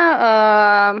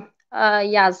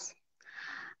 yes.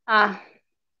 I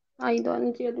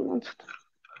don't know.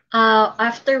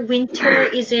 After winter,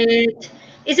 is it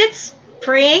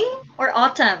spring or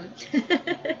autumn?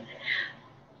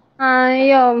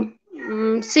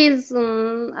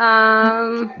 Season.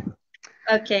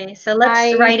 Okay, so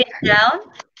let's write it down.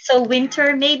 So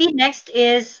winter, maybe next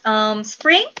is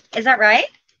spring. Is that right?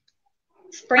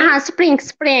 Spring.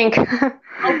 Spring.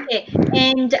 Okay,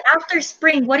 and after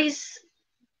spring, what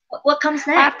comes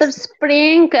next? After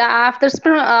spring, summer.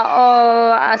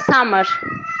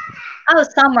 Oh,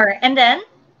 summer. And then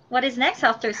what is next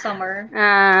after summer?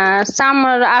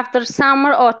 Summer, after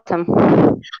summer, autumn.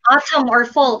 Autumn or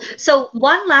fall. So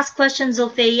one last question,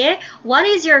 Zulfiye. What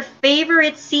is your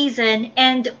favorite season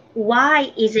and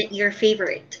why is it your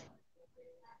favorite?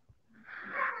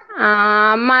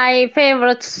 My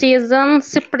favorite season,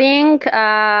 spring,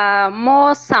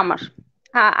 more summer.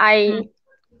 I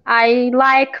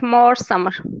like more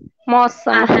summer. More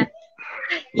summer.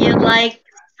 You like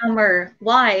summer.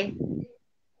 Why?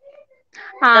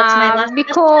 That's my last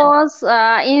because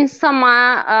in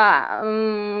summer,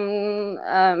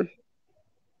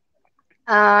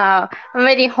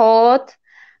 very hot,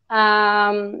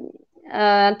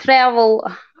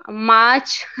 travel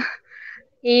much,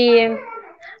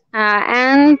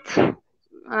 and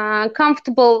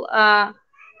comfortable.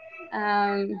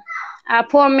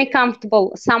 For me,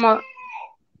 comfortable summer.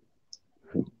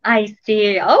 I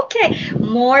see. Okay,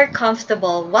 more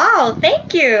comfortable. Wow,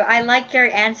 thank you. I like your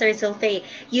answer, Zulfi.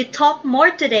 You talk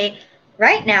more today,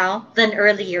 right now, than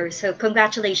earlier. So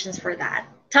congratulations for that.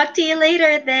 Talk to you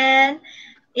later then.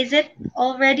 Is it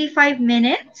already 5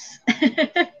 minutes?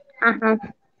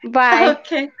 Bye.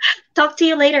 Okay. Talk to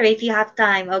you later if you have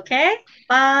time, okay?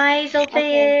 Bye, Zulfi.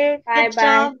 Okay. Bye, Good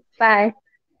job. Bye.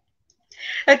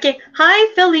 Okay.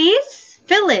 Hi, Phyllis.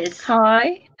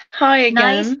 Hi. Hi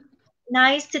again.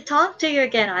 Nice to talk to you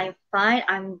again. I'm fine.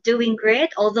 I'm doing great.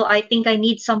 Although I think I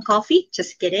need some coffee.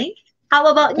 Just kidding. How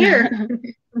about you?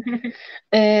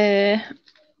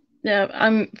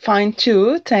 I'm fine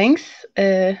too. Thanks.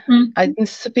 I didn't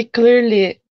speak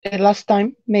clearly last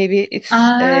time. Maybe it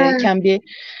can be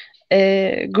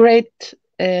great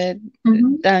than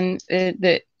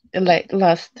the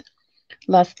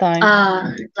last time.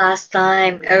 Last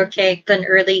time. Okay, than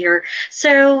earlier.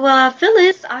 So,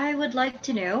 Phyllis, I would like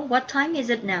to know, what time is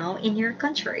it now in your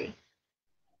country?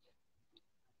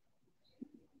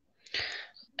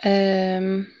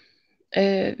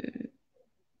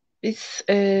 It's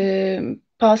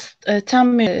past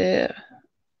 10 minutes.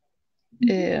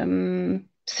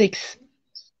 6.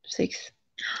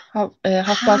 Half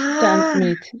past 10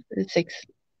 minutes. 6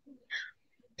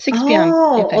 p.m.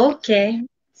 Oh, okay.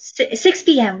 6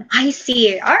 p.m. I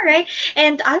see. All right.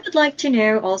 And I would like to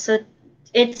know also,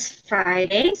 it's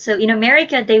Friday. So in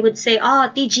America, they would say,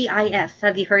 TGIF.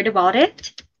 Have you heard about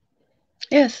it?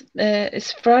 Yes,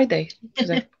 it's Friday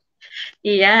today.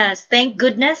 Yes, thank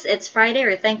goodness it's Friday,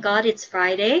 or thank God it's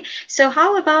Friday. So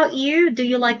how about you? Do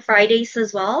you like Fridays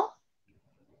as well?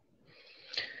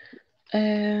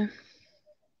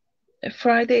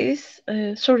 Fridays?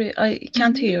 Sorry, I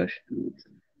can't hear.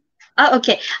 Oh,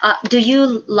 okay. Do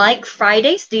you like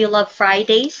Fridays? Do you love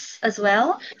Fridays as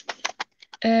well?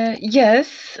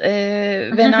 Yes.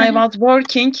 When I was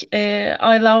working,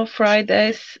 I love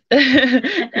Fridays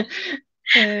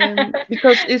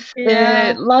because it's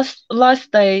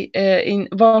last day in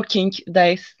working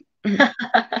days.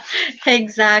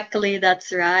 Exactly,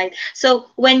 that's right.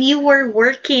 So when you were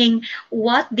working,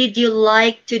 what did you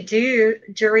like to do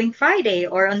during Friday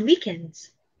or on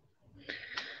weekends?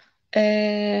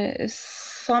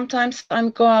 Sometimes I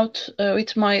go out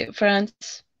with my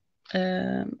friends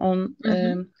on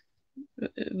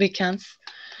weekends.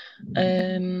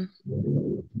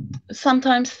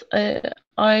 Sometimes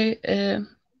I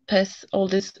pass all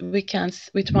these weekends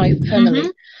with my family.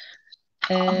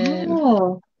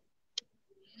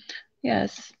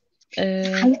 Yes.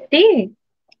 I see.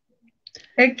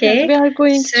 Okay. Yes, we are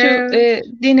going to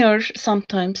dinner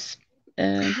sometimes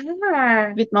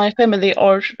with my family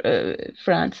or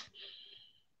friends.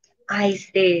 I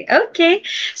see. Okay.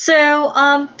 So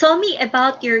tell me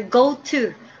about your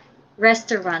go-to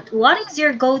restaurant. What is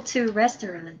your go-to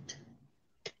restaurant?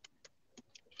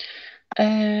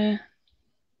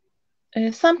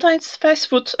 Sometimes fast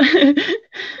food.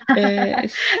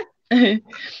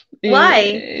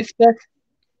 Why?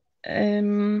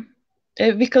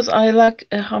 Because I like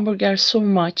hamburger so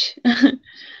much.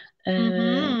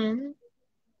 And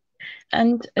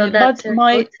but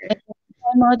my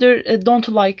mother don't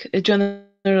like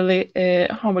generally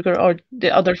hamburger or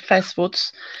the other fast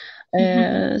foods.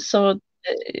 So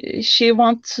she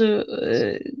wants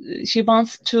to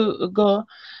go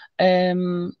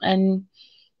and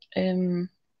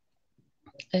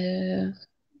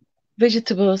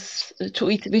vegetables, to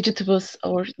eat vegetables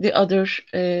or the other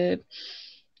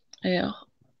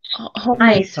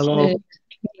homemade meals.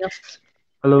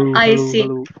 Hello. I hello, see.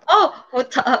 Hello. Oh,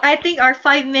 I think our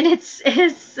 5 minutes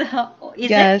is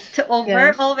Yes, it over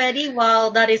yes. already? Wow,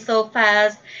 that is so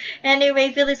fast.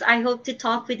 Anyway, Phyllis, I hope to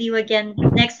talk with you again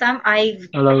next time.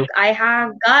 Hello. I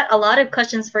have got a lot of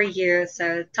questions for you.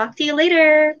 So talk to you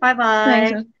later. Bye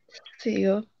Thanks. bye. See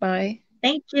you. Bye.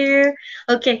 Thank you.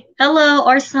 Okay. Hello,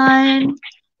 Orsan.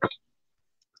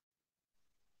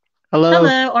 Hello.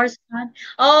 Hello, Orsan.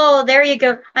 Oh, there you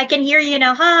go. I can hear you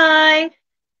now. Hi.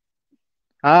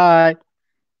 Hi.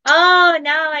 Oh,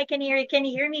 now I can hear you. Can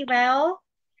you hear me well?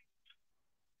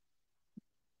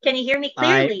 Can you hear me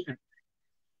clearly?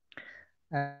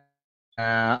 I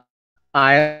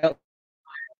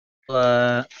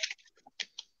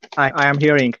am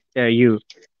hearing you.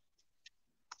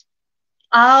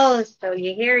 Oh, so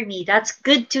you hear me. That's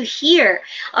good to hear.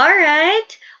 All right.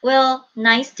 Well,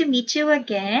 nice to meet you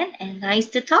again and nice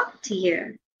to talk to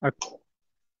you.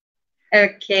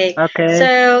 Okay. Okay.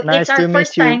 So Nice it's our to meet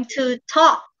first you. time to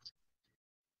talk,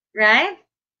 right?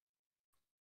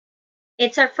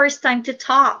 It's our first time to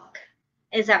talk.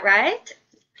 Is that right?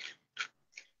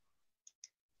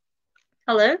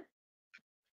 Hello?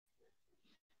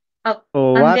 Oh,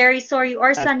 I'm What? very sorry,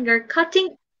 Orsan, you're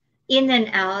cutting in and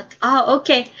out. Oh,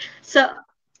 okay. So,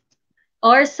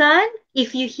 Orsan,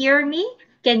 if you hear me,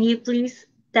 can you please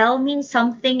tell me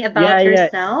something about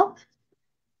yourself?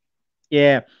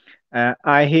 Yeah.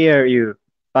 I hear you,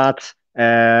 but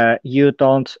you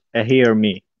don't hear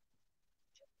me.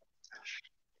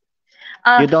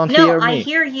 You don't No, hear I me.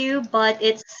 hear you, but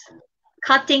it's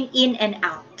cutting in and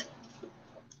out.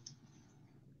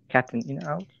 Cutting in and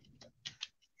out.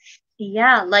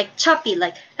 Yeah, like choppy,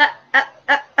 like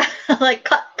like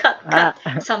cut.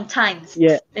 Sometimes.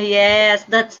 Yeah. Yes,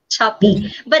 that's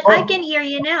choppy. But I can hear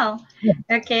you now.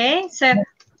 Okay, so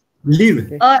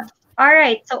Leave. all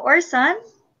right. So Orsan,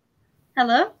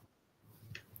 hello.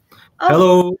 Oh.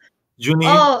 Hello, Juni.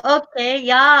 Oh, okay.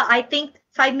 Yeah, I think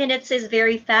 5 minutes is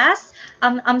very fast.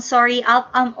 I'm sorry.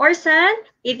 Orsan,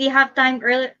 if you have time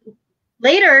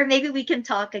later, maybe we can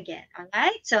talk again. All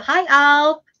right. So hi,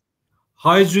 Alp.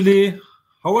 Hi, Julie.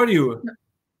 How are you?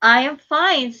 I am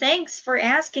fine. Thanks for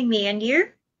asking me. And you?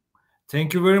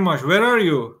 Thank you very much. Where are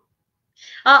you?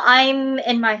 I'm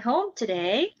in my home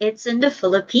today. It's in the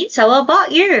Philippines. How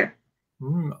about you?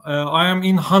 I am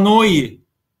in Hanoi.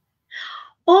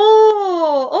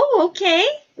 Oh, okay.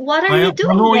 What are you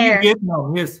doing Hanoi, there?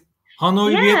 Vietnam. Yes,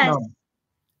 Hanoi, Yes. Vietnam.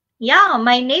 Yeah,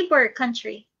 my neighbor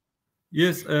country.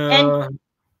 Yes. And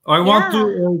I want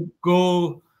to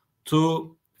go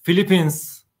to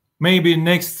Philippines maybe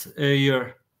next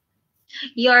year.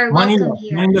 You're welcome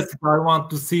here. Manila City. I want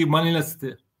to see Manila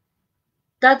City.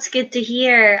 That's good to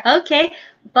hear. Okay,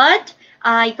 but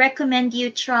I recommend you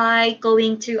try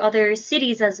going to other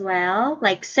cities as well,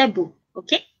 like Cebu.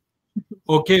 Okay.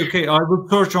 Okay. I will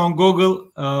search on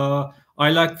Google. I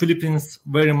like Philippines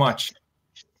very much.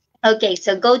 Okay,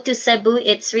 so go to Cebu.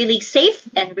 It's really safe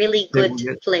and really good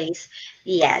place.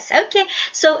 Yes. Okay.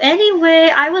 So anyway,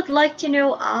 I would like to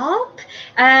know, Alp,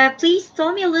 please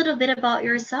tell me a little bit about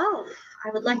yourself.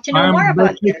 I would like to know more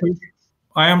about you.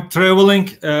 I am traveling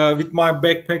with my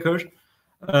backpacker.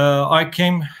 I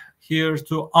came here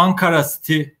to Ankara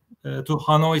City, to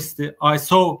Hanoi City. I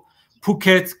saw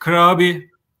Phuket, Krabi,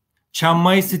 Chiang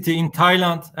Mai City in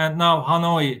Thailand, and now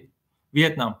Hanoi,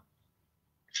 Vietnam.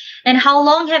 And how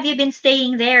long have you been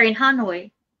staying there in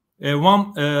Hanoi?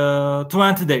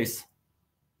 20 days.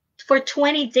 for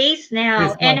 20 days now.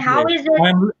 Yes, And how is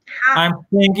it? I'm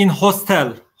staying in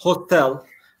hostel. Hostel.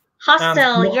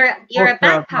 And You're a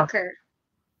backpacker.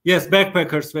 Yes,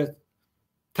 backpackers with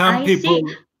 10 people.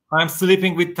 See. I'm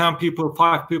sleeping with 10 people,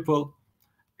 5 people.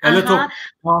 A lot of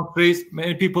countries,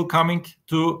 many people coming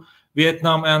to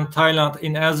Vietnam and Thailand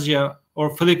in Asia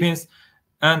or Philippines,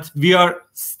 and we are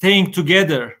staying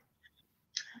together.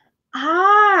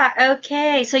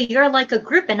 Okay. So you're like a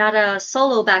group and not a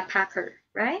solo backpacker,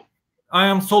 right? I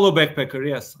am solo backpacker.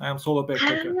 Yes, I am solo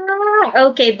backpacker.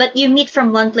 Okay, but you meet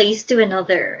from one place to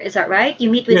another. Is that right? You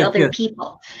meet with other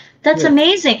people. That's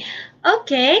amazing.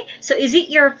 Okay, so is it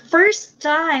your first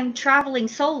time traveling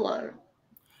solo?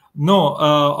 No,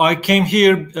 I came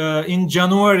here in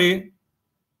January,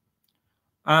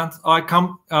 and I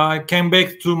came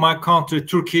back to my country,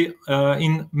 Turkey,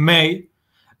 in May,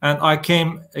 and I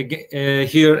came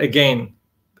here again.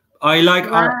 I like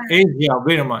Asia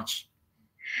very much.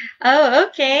 Oh,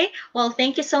 okay. Well,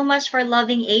 thank you so much for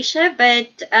loving Asia.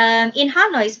 But in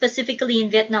Hanoi, specifically in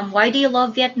Vietnam, why do you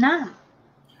love Vietnam?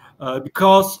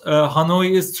 Because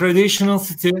Hanoi is traditional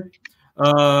city.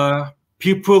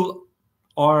 People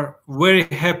are very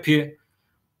happy.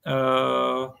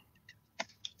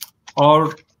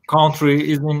 Our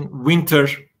country is in winter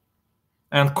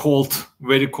and cold,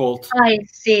 very cold. I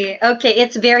see. Okay,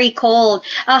 it's very cold.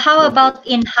 How about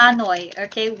in Hanoi?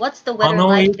 Okay, what's the weather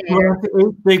Hanoi like there?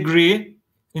 28 degrees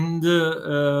in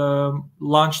the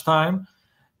lunchtime.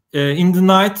 In the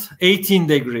night, 18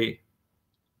 degrees.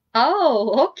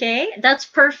 Oh, okay. That's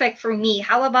perfect for me.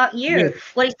 How about you? Yes.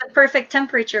 What is the perfect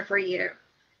temperature for you?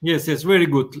 Yes, very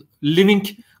good. Living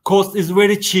cost is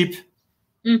very cheap.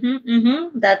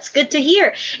 That's good to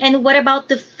hear. And what about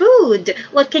the food?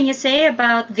 What can you say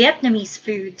about Vietnamese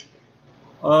food?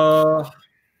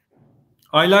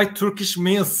 I like Turkish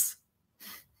meals.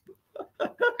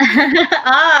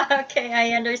 Okay,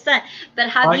 I understand. But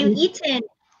have you eaten?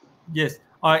 Yes,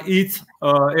 I eat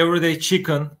everyday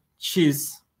chicken,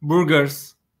 cheese,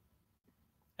 burgers,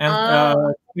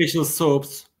 and special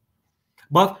soups.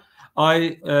 But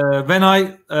when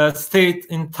I stayed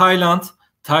in Thailand,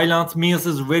 Thailand meals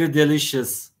is very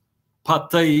delicious. Pad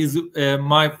Thai is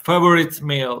my favorite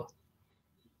meal.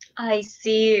 I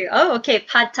see. Oh, okay.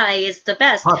 Pad Thai is the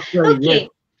best. Pad Thai, okay. Yes.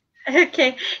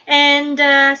 Okay.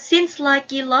 And since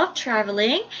like you love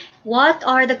traveling, what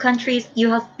are the countries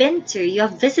you have been to, you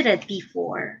have visited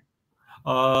before?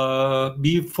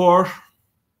 Before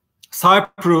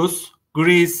Cyprus,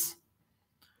 Greece,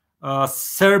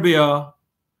 Serbia,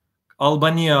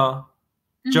 Albania,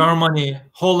 Germany,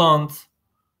 Holland,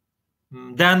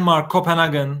 Denmark,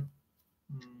 Copenhagen,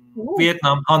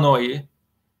 Vietnam, Hanoi,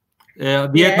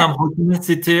 Vietnam, Ho Chi Minh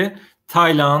City,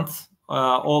 Thailand,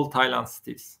 all Thailand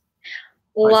cities.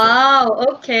 Wow,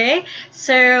 okay.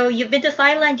 So you've been to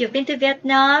Thailand, you've been to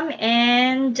Vietnam,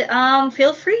 and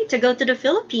feel free to go to the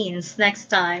Philippines next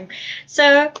time.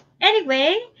 So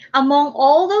anyway, among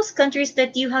all those countries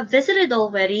that you have visited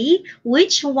already,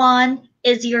 which one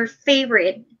is your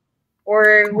favorite?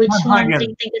 Or which one do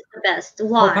you think is the best?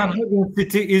 Why? Copenhagen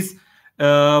city is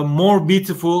more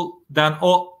beautiful than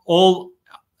all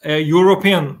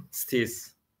European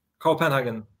cities.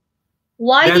 Copenhagen.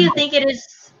 Why do you think it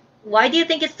is? Why do you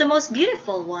think it's the most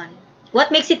beautiful one? What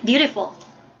makes it beautiful?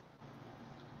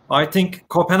 I think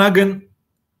Copenhagen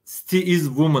city is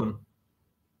woman.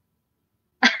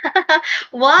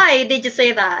 Why did you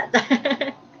say that?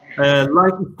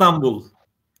 Like Istanbul.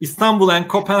 Istanbul and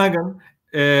Copenhagen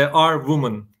are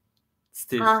women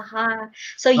cities.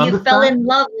 So you fell in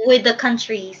love with the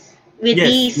countries, with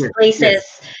these places.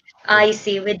 Yes. I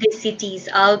see, with these cities.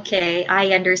 Okay,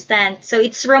 I understand. So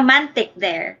it's romantic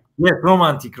there. Yes,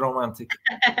 romantic.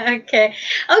 Okay.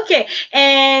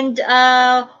 And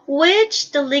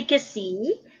which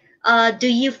delicacy do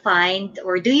you find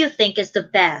or do you think is the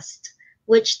best?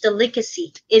 Which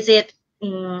delicacy? Is it,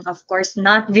 of course,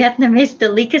 not Vietnamese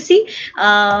delicacy?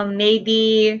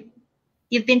 Maybe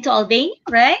you've been to Albania,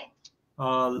 right?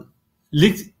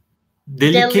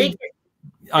 Delicacy.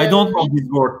 I don't know this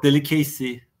word,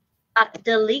 delicacy.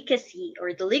 Delicacy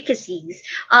or delicacies,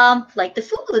 like the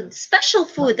food, special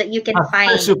food that you can find.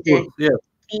 Special food, yes.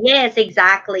 Yes,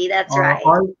 exactly. That's right.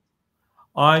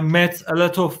 I met a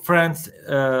lot of friends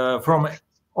from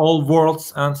all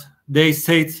worlds, and they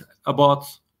said about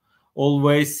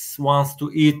always wants to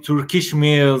eat Turkish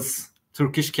meals,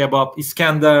 Turkish kebab,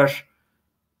 Iskender,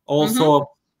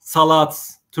 also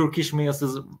salads. Turkish meals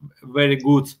is very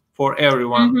good for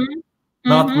everyone.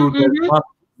 Not good, not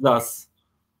us.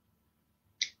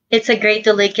 It's a great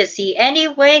delicacy.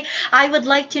 Anyway, I would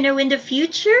like to know in the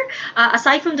future,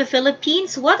 aside from the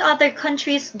Philippines, what other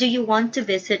countries do you want to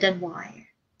visit and why?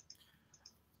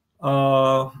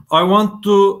 I want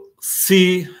to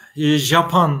see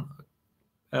Japan,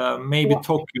 maybe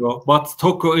Tokyo, but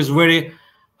Tokyo is very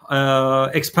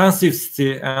expensive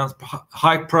city and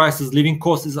high prices. Living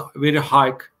cost is very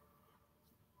high.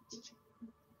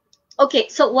 Okay,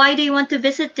 so why do you want to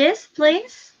visit this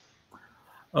place?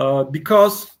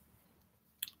 Because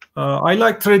I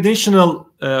like traditional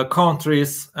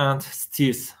countries and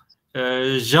cities.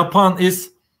 Japan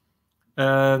is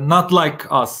not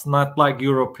like us, not like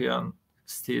European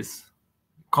cities,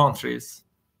 countries.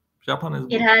 Japan is.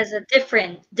 It has a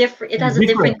different. It has a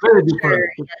different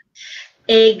culture.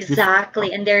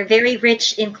 Exactly, and they're very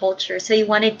rich in culture. So you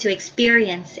wanted to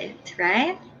experience it,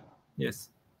 right? Yes.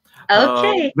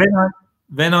 Okay.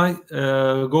 When I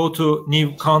go to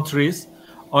new countries,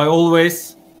 I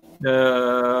always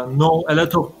know a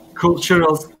lot of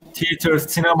cultural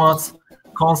theaters, cinemas,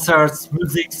 concerts,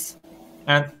 musics,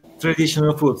 and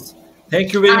traditional foods.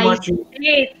 Thank you very much.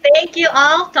 Thank you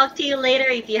all. Talk to you later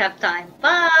if you have time.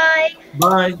 Bye.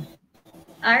 Bye.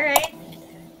 All right.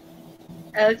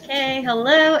 Okay.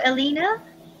 Hello, Elena.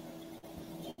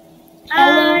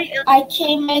 Hello. Hi. I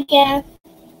came again.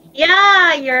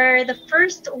 Yeah, you're the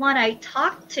first one I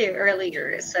talked to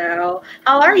earlier. So,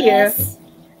 how are you?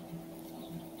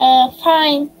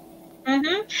 Fine.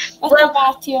 What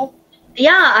about you?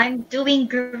 Yeah, I'm doing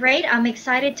great. I'm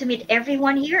excited to meet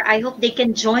everyone here. I hope they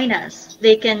can join us.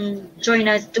 They can join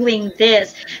us doing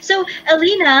this. So,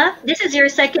 Elena, this is your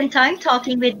second time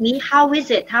talking with me. How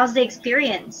is it? How's the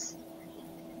experience?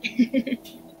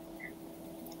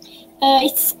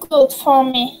 It's good for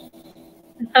me.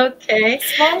 Okay,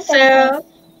 so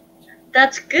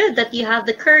that's good that you have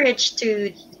the courage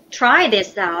to try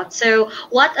this out. So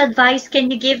what advice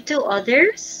can you give to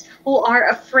others who are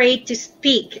afraid to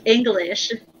speak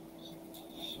English?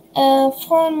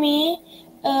 For me,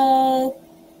 Oh,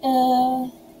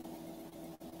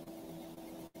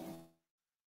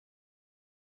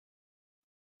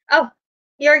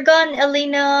 you're gone,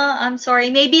 Elena. I'm sorry.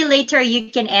 Maybe later you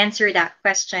can answer that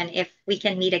question if we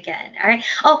can meet again. All right.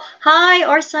 Oh, hi,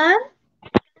 Orson.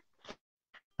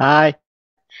 Hi.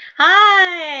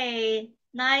 Hi.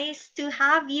 Nice to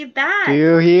have you back. Do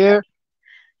you hear?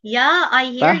 Yeah, I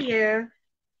hear you.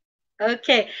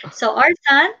 Okay. So,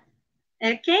 Orson,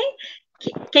 okay.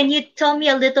 Can you tell me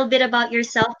a little bit about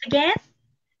yourself again?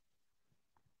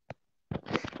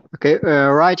 Okay,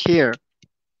 right here.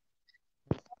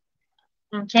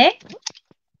 Okay.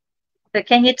 So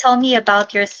can you tell me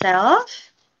about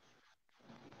yourself?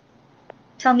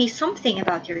 Tell me something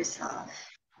about yourself.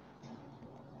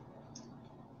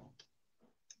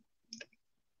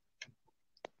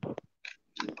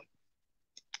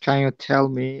 Can you tell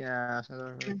me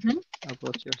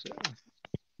about yourself?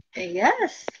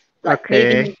 Yes. Like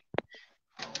Okay. maybe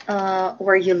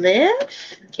where you live,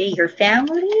 okay, your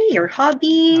family, your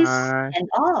hobbies, and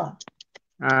all.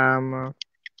 I'm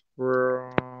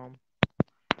from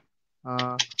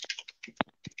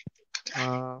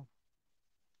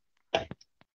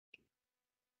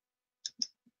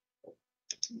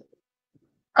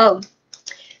Oh.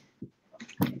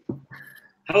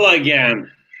 Hello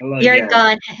again. Hello You're again.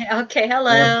 gone. Okay,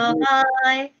 hello.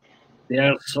 Hi. They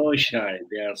are so shy.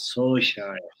 They are so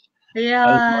shy.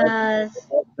 Yes.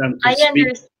 I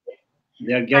understand.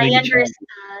 They are getting shy.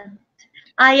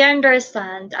 I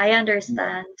understand.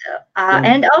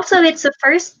 And also it's the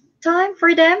first time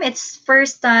for them. It's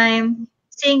first time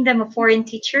seeing them a foreign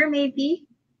teacher, maybe.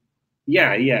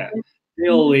 Yeah.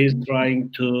 They're always trying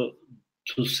to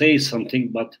say something,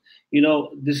 but you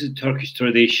know, this is Turkish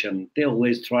tradition. They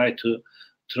always try to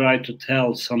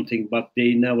tell something, but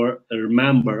they never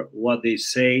remember what they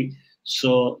say.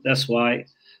 So that's why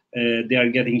they are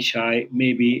getting shy.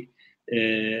 Maybe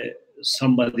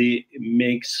somebody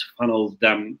makes fun of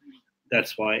them.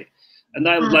 That's why. And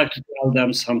I would like to tell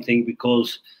them something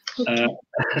because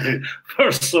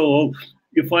first of all,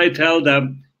 if I tell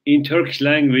them in Turkish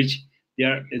language,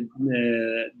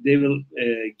 they will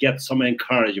get some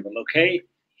encouragement. Okay,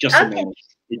 just a moment.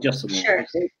 Just a moment. Sure.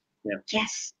 Okay? Yeah.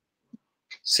 Yes.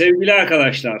 Sevgili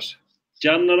arkadaşlar,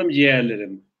 canlarım,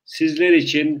 ciğerlerim, sizler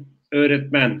için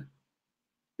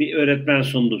bir öğretmen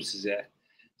sundum size.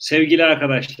 Sevgili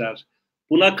arkadaşlar,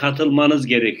 buna katılmanız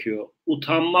gerekiyor.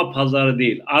 Utanma pazarı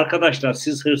değil. Arkadaşlar,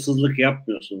 siz hırsızlık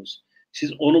yapmıyorsunuz.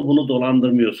 Siz onu bunu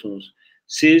dolandırmıyorsunuz.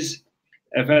 Siz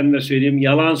efendime söyleyeyim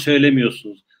yalan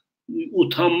söylemiyorsunuz.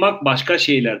 Utanmak başka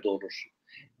şeylerde olur.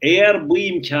 Eğer bu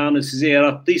imkanı size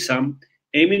yarattıysam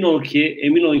emin olun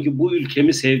ki bu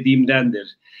ülkemi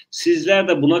sevdiğimdendir. Sizler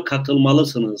de buna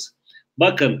katılmalısınız.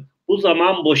 Bakın, bu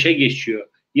zaman boşa geçiyor.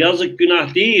 Yazık,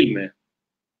 günah değil mi?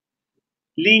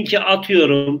 Linki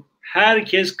atıyorum.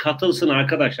 Herkes katılsın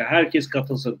arkadaşlar. Herkes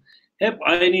katılsın. Hep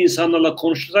aynı insanlarla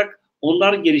konuşursak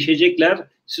onlar gelişecekler.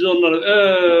 Siz onları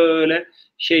öyle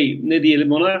ne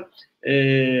diyelim ona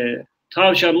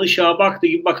tavşanlı ışığa baktığı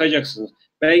gibi bakacaksınız.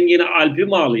 Ben yine Alp'i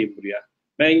mi alayım buraya?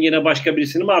 Ben yine başka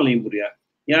birisini mi alayım buraya?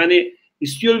 Yani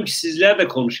istiyorum ki sizler de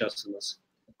konuşasınız.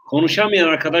 Konuşamayan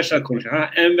arkadaşlar konuşuyor.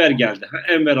 Enver geldi.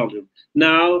 Enver alıyorum.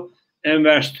 Now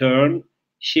Enver's turn.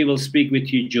 She will speak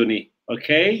with you, Juni.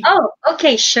 Okay? Oh,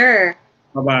 okay, sure.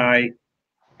 Bye-bye.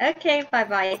 Okay,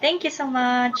 bye-bye. Thank you so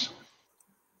much.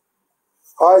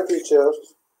 Hi, teacher.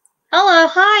 Hello,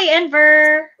 hi,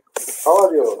 Enver. How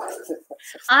are you?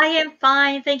 I am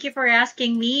fine. Thank you for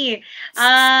asking me.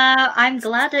 I'm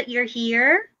glad that you're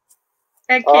here.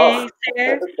 Okay,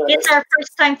 so it's our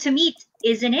first time to meet,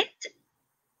 isn't it?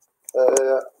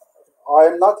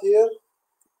 I'm not here.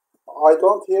 I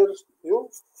don't hear you.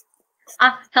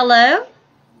 Hello?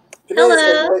 Please,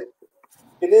 Hello?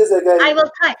 Please again. I will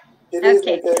type. Please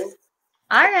Okay. again.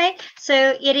 All right. So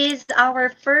it is our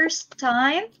first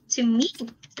time to meet,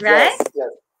 right? Yes, yes.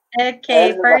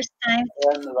 Okay, first time.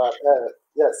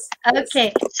 Yes.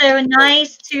 Okay, so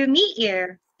nice to meet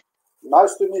you.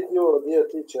 Nice to meet you, dear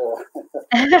teacher.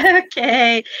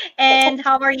 Okay, and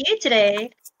how are you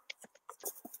today?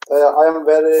 I am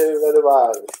very, very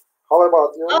well. How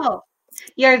about you? Oh,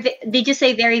 did you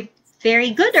say very,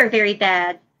 very good or very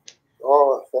bad?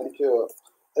 Oh, thank you.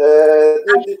 Dear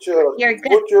teacher, you're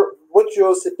good. Would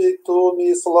you speak to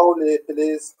me slowly,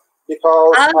 please?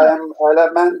 Because I am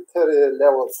elementary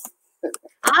level.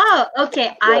 Oh, okay.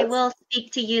 Yes. I will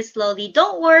speak to you slowly.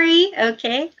 Don't worry.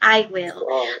 Okay, I will.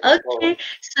 Okay.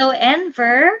 So,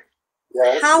 Enver,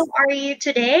 yes. How are you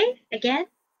today again?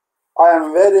 I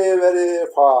am very, very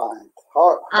fine.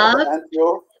 And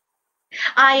you?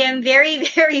 I am very,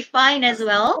 very fine as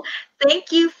well.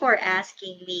 Thank you for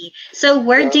asking me. So,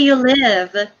 where do you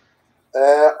live?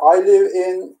 I live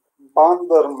in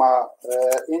Bandırma,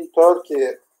 in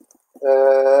Turkey.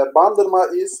 Bandırma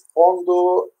is on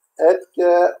the edge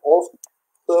of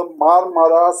the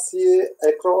Marmara Sea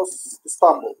across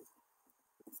Istanbul.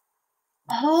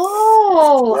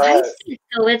 Oh, yes. I see.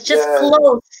 So it's just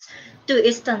close to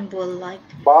Istanbul, like.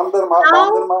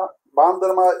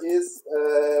 Bandırma is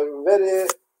very,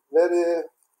 very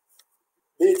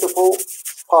beautiful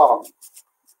town.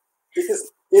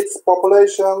 Its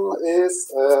population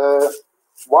is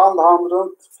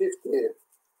 150.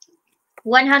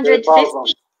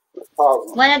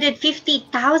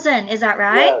 150,000, is that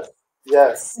right?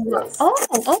 Yes. Oh,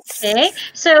 okay.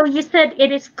 So you said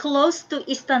it is close to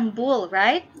Istanbul,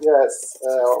 right? Yes.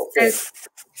 Okay.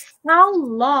 How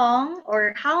long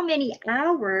or how many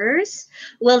hours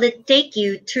will it take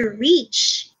you to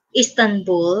reach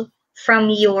Istanbul from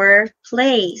your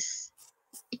place?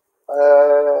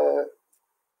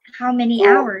 How many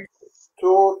hours?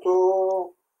 2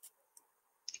 to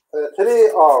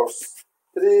 3 hours.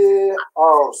 3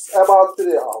 hours. About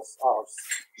 3 hours.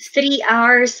 3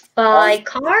 hours by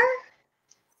car?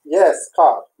 Yes,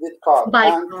 car. With car.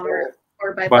 By car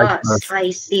or by bus.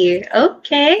 I see.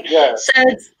 Okay. Yes. So,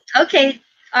 okay.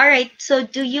 All right. So,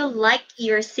 do you like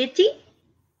your city?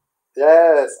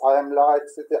 Yes, I am like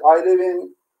city. I live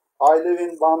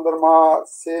in Bandırma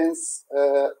since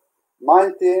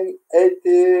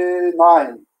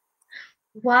 1989.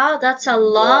 Wow, that's a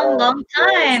long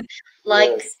time.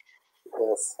 Like.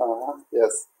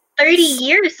 Yes. 30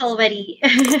 years already.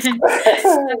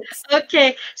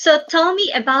 Okay, so tell me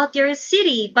about your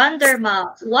city,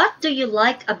 Bandırma. What do you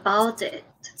like about it?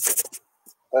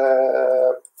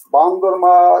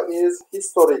 Bandırma is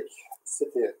historic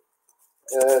city.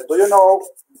 Do you know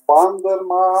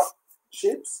Bandırma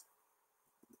sheep?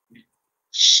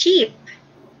 Sheep.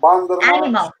 Bandırma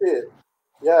animal. Sheep.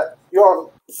 Yeah.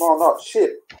 No,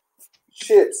 sheep.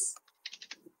 Sheeps.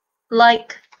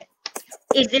 Like,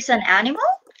 is this an animal?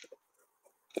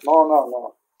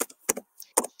 No.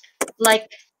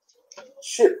 Like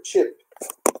sheep.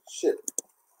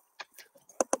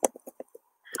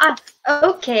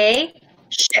 Okay.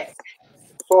 Ship.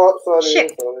 Sorry.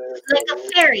 Like a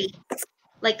ferry.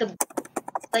 Like a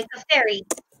ferry.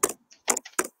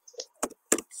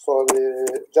 Sorry,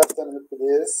 just a minute,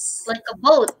 please. Like a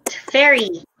boat, ferry,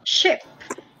 ship.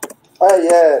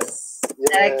 Yes.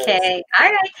 Okay.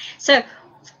 All right. So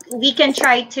we can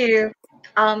try to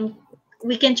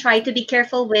be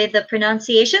careful with the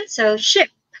pronunciation. So ship.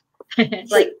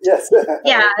 Like yes.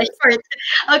 Yeah, short.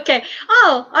 Okay.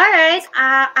 Oh, all right.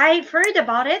 I've heard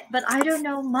about it, but I don't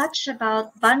know much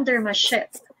about Bandırma ship.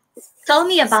 Tell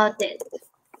me about it.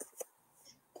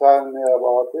 Tell me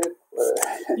about it.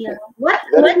 Yeah. What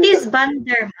is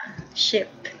Bandırma ship?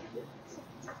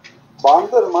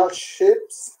 Bandırma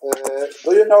ships.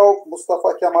 Do you know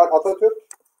Mustafa Kemal Atatürk?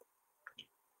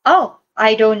 Oh,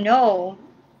 I don't know.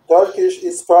 Turkish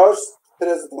is first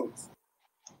president.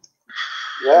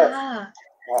 Yes.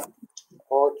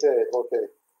 Okay.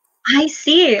 I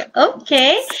see.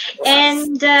 Okay.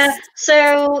 And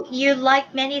so you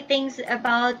like many things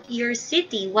about your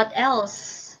city. What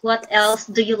else? What else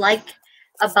do you like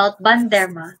about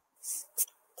Banderma?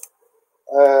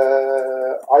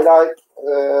 I like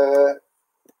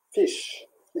fish.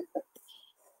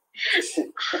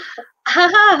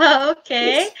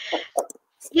 Okay.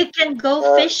 You can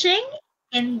go fishing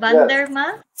in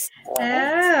Banderma?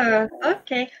 Yes. Oh,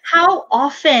 okay. How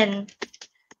often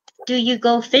do you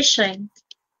go fishing?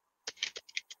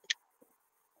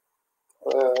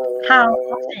 How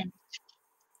often?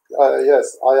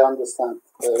 Yes, I understand.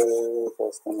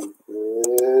 Just a minute,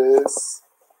 please.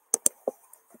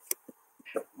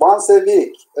 Once a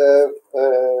week.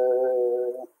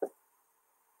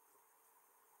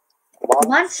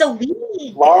 Once a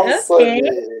week. Once Okay. a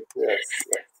week. Yes.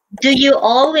 Do you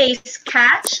always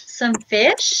catch some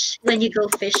fish when you go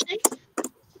fishing?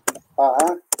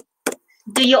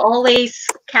 Do you always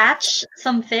catch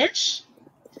some fish?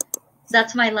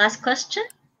 That's my last question.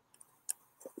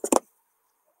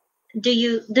 Do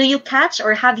you catch,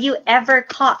 or have you ever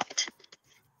caught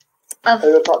a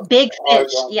big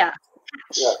fish? Yeah.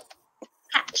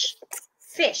 Catch.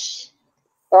 Fish.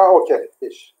 Okay,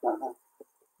 fish.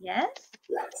 Yes.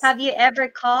 Have you ever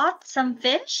caught some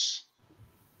fish?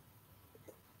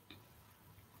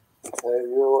 Have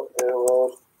you ever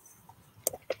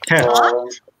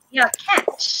caught? Yeah,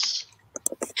 catch.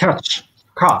 Catch.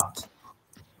 Caught.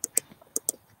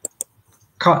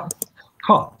 Caught.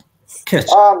 Caught. Catch.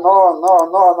 No.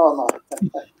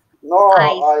 No,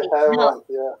 I haven't. No.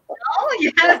 Yeah. Oh,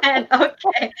 you haven't.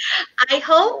 Okay. I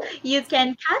hope you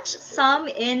can catch some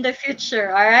in the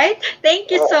future. All right. Thank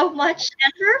you so much,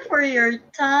 Andrew, for your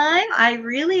time. I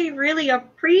really, really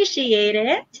appreciate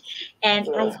it. And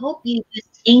I hope you use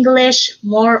English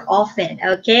more often.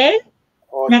 Okay.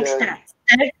 Next time.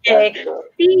 Okay.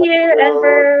 See you,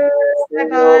 Amber.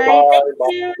 Bye-bye.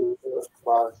 Thank you.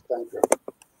 Bye. Thank you.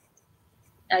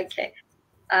 Okay.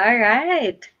 All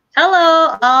right.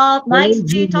 Hello. Nice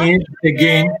to talk to you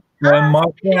again.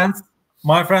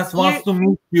 My friends wants to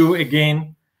meet you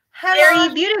again. Very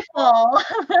beautiful.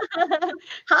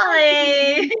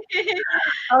 Hi.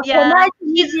 Okay, nice to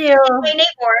meet you. My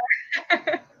neighbor.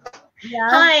 Yeah.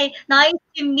 Hi. Nice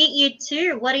to meet you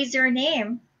too. What is your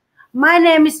name? My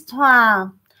name is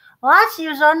Thoa. What's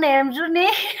your name, Junie?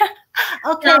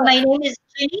 Okay. My name is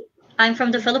Junie. I'm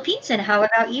from the Philippines. And how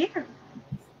about you?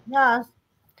 Yes.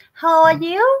 How are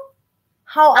you?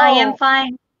 How I am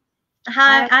fine.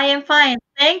 Hi, I am fine.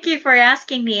 Thank you for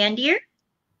asking me. And you?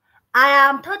 I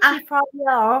am 34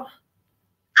 years.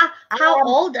 How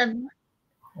old am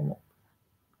you?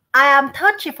 I am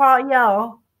 34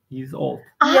 years. He's old.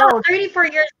 34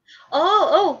 years.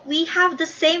 Oh, we have the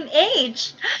same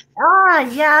age.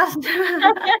 Yes.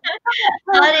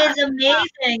 That is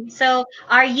amazing. So,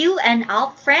 are you and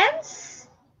Alp friends?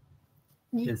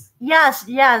 Yes. Yes.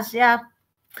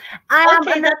 I am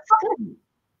Okay, that's good.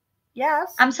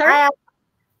 Yes. I'm sorry?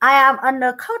 I am an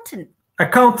accountant.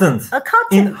 Accountant.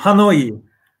 In Hanoi.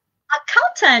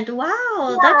 Accountant.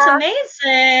 Wow, that's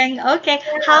amazing. Okay.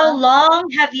 Yeah. How long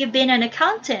have you been an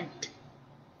accountant?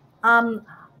 10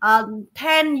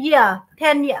 years.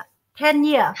 10 years. 10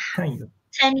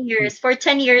 years. For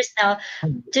 10 years now.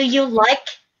 Do you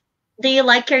like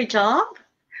your job?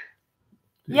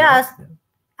 Yes.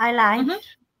 I like. Yes.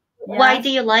 Why do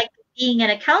you like being an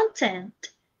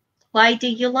accountant? Why do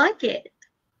you like it?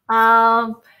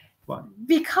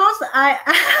 Because I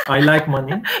like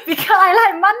money. Because I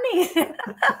like money.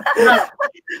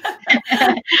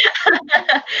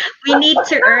 We need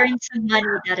to earn some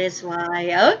money, that is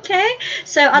why. Okay.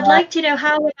 So I'd like to know,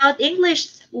 how about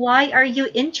English? Why are you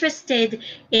interested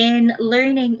in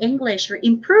learning English or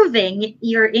improving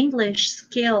your English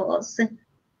skills?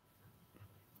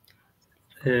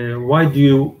 Why do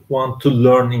you want to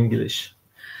learn English?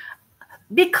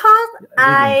 Because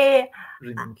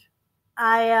Reading.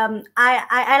 I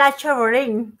like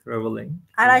traveling.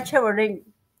 I like traveling.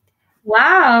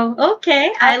 Wow.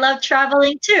 Okay. I love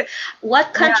traveling too.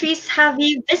 What countries have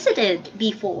you visited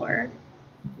before?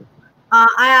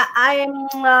 I am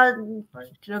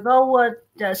to go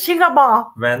with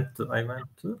Singapore.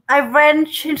 I went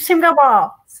to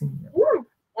Singapore.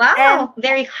 Wow. And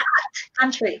very hot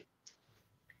country.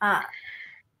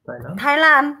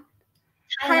 Thailand.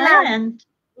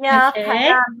 Yeah, Okay.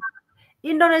 Thailand.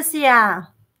 Indonesia.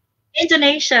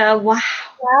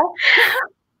 Wow.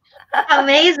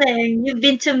 Amazing. You've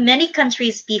been to many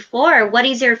countries before. What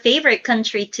is your favorite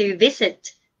country to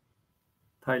visit?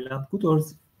 Thailand good or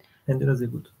Indonesia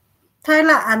good?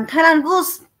 Thailand good.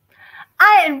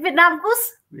 Vietnam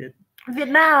good.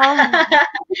 Vietnam.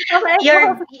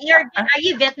 Are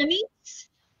you Vietnamese?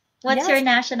 What's your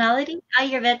nationality? Are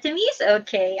you Vietnamese?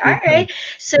 Okay. All right.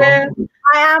 So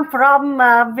I am from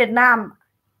Vietnam.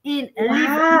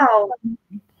 Wow.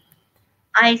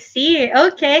 I see.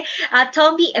 Okay.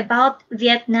 Tell me about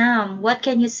Vietnam. What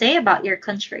can you say about your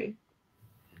country?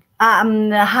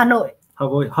 Hanoi.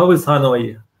 How is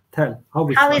Hanoi? How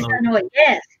is Hanoi?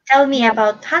 Yes. Tell me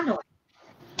about Hanoi.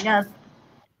 Yes.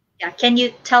 Yeah. Can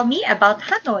you tell me about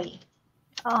Hanoi?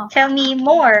 Tell me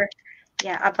more.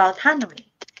 Yeah, about Hanoi.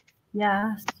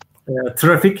 Yes.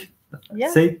 Traffic.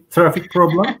 Yes. Say traffic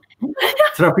problem.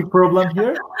 Traffic problem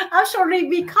here. I'm sorry,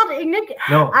 we can't English.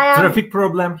 No. Traffic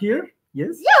problem here.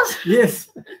 Yes. Yes. Yes.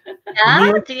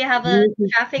 Yeah. Do you have a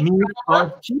traffic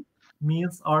problem?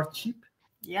 Meals are cheap.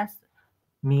 Yes.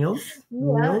 Meals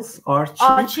are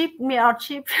cheap. Meals are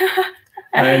cheap.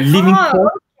 Living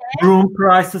cost, room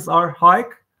prices are high.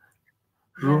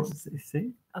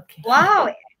 See? Okay.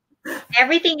 Wow.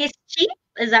 Everything is cheap.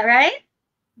 Is that right?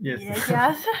 Yes.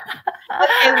 Yes.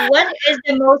 Okay. What is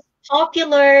the most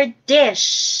popular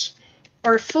dish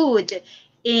or food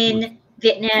in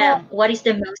Vietnam? What is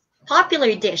the most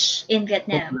popular dish in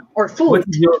Vietnam or food? What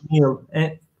is your meal?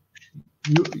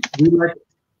 You like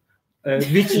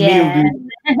which meal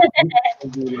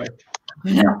do you like?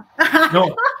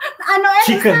 No.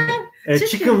 Chicken.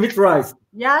 Chicken with rice.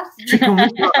 Yes. Chicken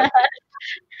with rice.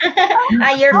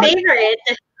 Your favorite?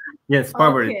 Yes,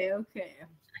 favorite. Okay.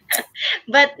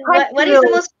 But what is the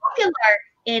most popular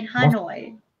in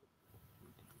Hanoi?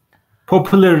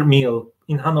 Popular meal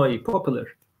in Hanoi. Popular.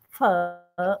 Pho.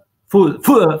 Food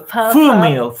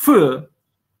meal. Pho.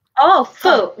 Oh,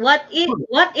 pho. What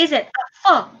is it?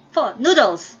 Pho.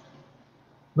 Noodles.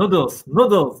 Noodles.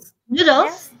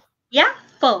 Yes. Yeah.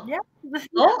 Pho. Yeah.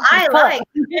 Oh, I like.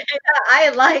 I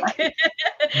like.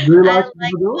 Do you like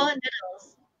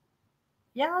noodles?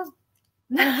 Yes.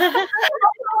 I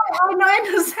don't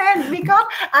understand because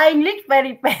I English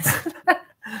very best.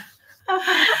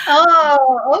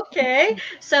 Oh, okay.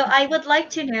 So I would like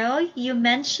to know, you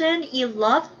mentioned you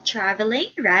love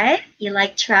traveling, right? You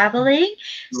like traveling.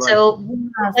 Right. So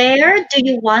where do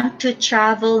you want to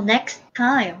travel next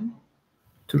time?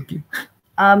 Turkey.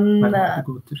 I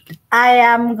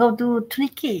am go to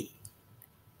Turkey.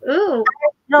 Ooh,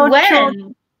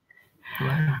 when?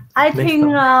 I think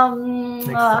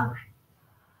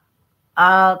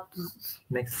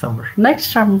next summer. Next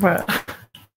summer.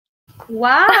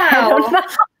 Wow.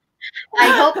 I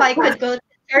hope I could go to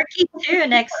Turkey too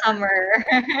next summer.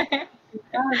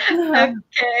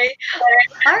 Okay.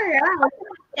 All right.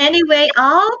 Anyway,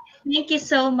 thank you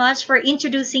so much for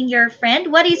introducing your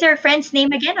friend. What is your friend's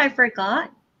name again? I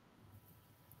forgot.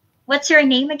 What's your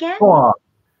name again? Toa.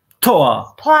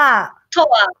 Toa.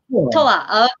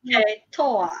 Okay.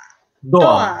 Toa.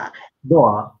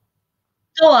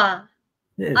 Toa.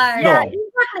 Yes. Yeah,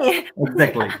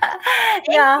 exactly.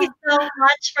 Thank you so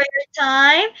much for your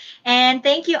time. And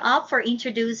thank you all for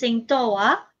introducing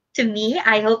Toa to me.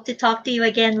 I hope to talk to you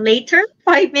again later.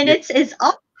 5 minutes is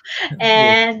up.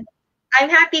 And I'm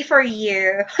happy for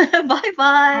you.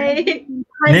 Bye-bye.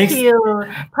 Thank you.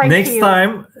 Next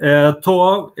time,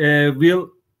 Toa will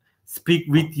speak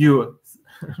with you.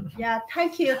 Yeah,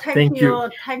 thank you. Thank you.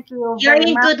 You're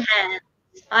in good hands.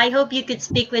 I hope you could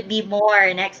speak with me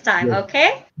more next time,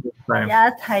 okay?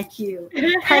 Yeah, thank you.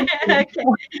 Thank you. Okay.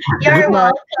 You're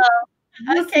welcome.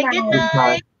 Okay, good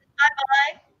night.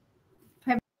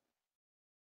 Bye-bye.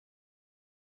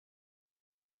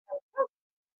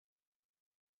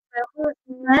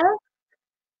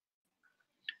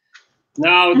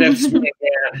 Now that's me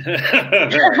again.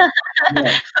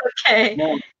 Okay.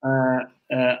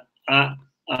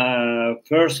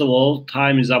 First of all,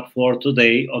 time is up for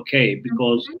today. Okay,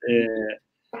 because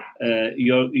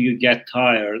you get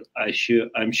tired.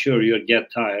 I'm sure you'll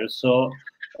get tired. So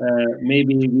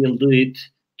maybe we'll do it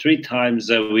 3 times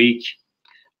a week,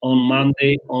 on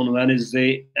Monday, on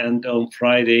Wednesday, and on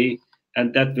Friday,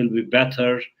 and that will be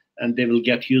better. And they will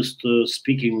get used to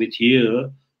speaking with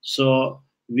you. So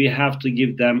we have to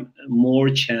give them more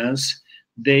chance.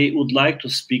 They would like to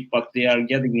speak, but they are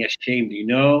getting ashamed.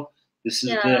 This is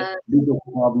the bigger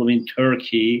problem in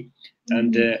Turkey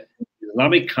and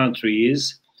Islamic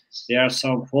countries. There are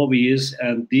some phobias,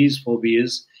 and these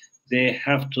phobias, they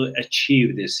have to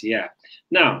achieve this. Yeah.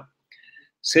 Now,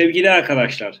 sevgili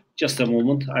arkadaşlar, just a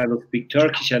moment. I will speak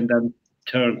Turkish and then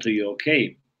turn to you.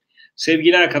 Okay.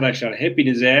 Sevgili arkadaşlar,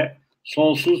 hepinize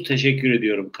Sonsuz teşekkür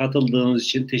ediyorum. Katıldığınız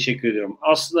için teşekkür ediyorum.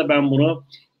 Aslında ben bunu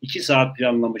 2 saat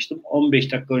planlamıştım.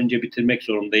 15 dakika önce bitirmek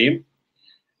zorundayım.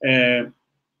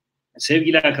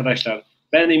 Sevgili arkadaşlar,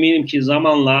 ben eminim ki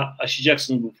zamanla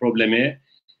aşacaksınız bu problemi.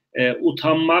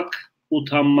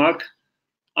 Utanmak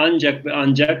ancak ve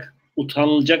ancak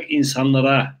utanılacak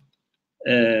insanlara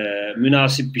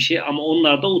münasip bir şey ama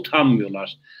onlar da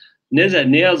utanmıyorlar.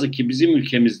 Ne yazık ki bizim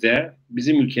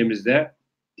ülkemizde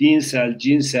dinsel,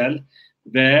 cinsel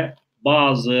ve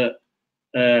bazı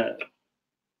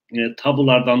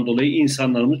tabulardan dolayı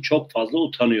insanlarımız çok fazla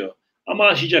utanıyor. Ama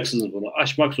aşacaksınız bunu.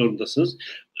 Aşmak zorundasınız.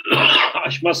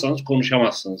 Aşmazsanız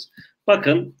konuşamazsınız.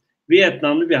 Bakın,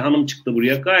 Vietnamlı bir hanım çıktı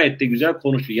buraya. Gayet de güzel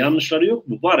konuştu. Yanlışları yok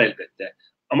mu? Var elbette.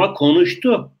 Ama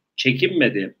konuştu.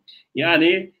 Çekinmedi.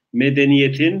 Yani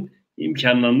medeniyetin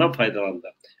imkanlarından faydalandı.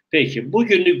 Peki,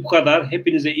 bugünlük bu kadar.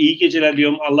 Hepinize iyi geceler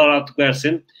diyorum. Allah rahatlık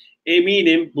versin.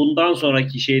 Eminim bundan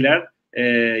sonraki şeyler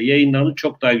yayınlanıp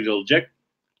çok daha güzel olacak.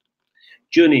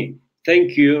 Juni,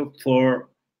 thank you for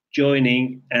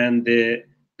joining and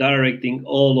directing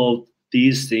all of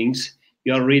these things.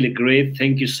 You are really great.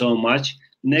 Thank you so much.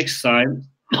 Next time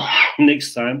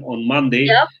on Monday,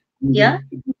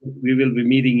 we will be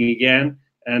meeting again,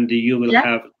 and you will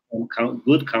have some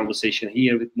good conversation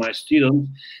here with my students.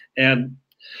 And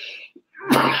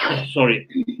sorry,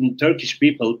 Turkish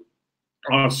people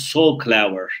are so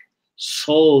clever,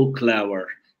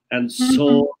 and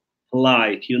so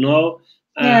polite, you know.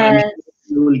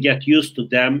 You will get used to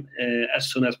them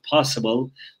as soon as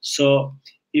possible. So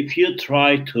if you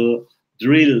try to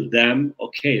drill them,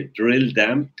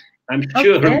 I'm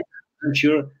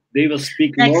sure they will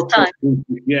speak more with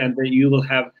you, and you will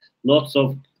have lots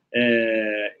of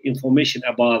information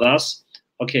about us.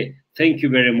 Okay, thank you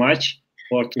very much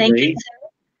for today. Thank you,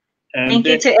 and thank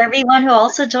you to everyone who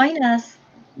also joined us.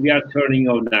 We are turning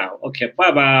off now. Okay,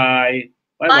 bye-bye.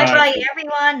 Bye-bye,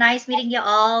 everyone. Nice meeting you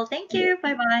all. Thank you.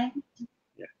 Bye-bye.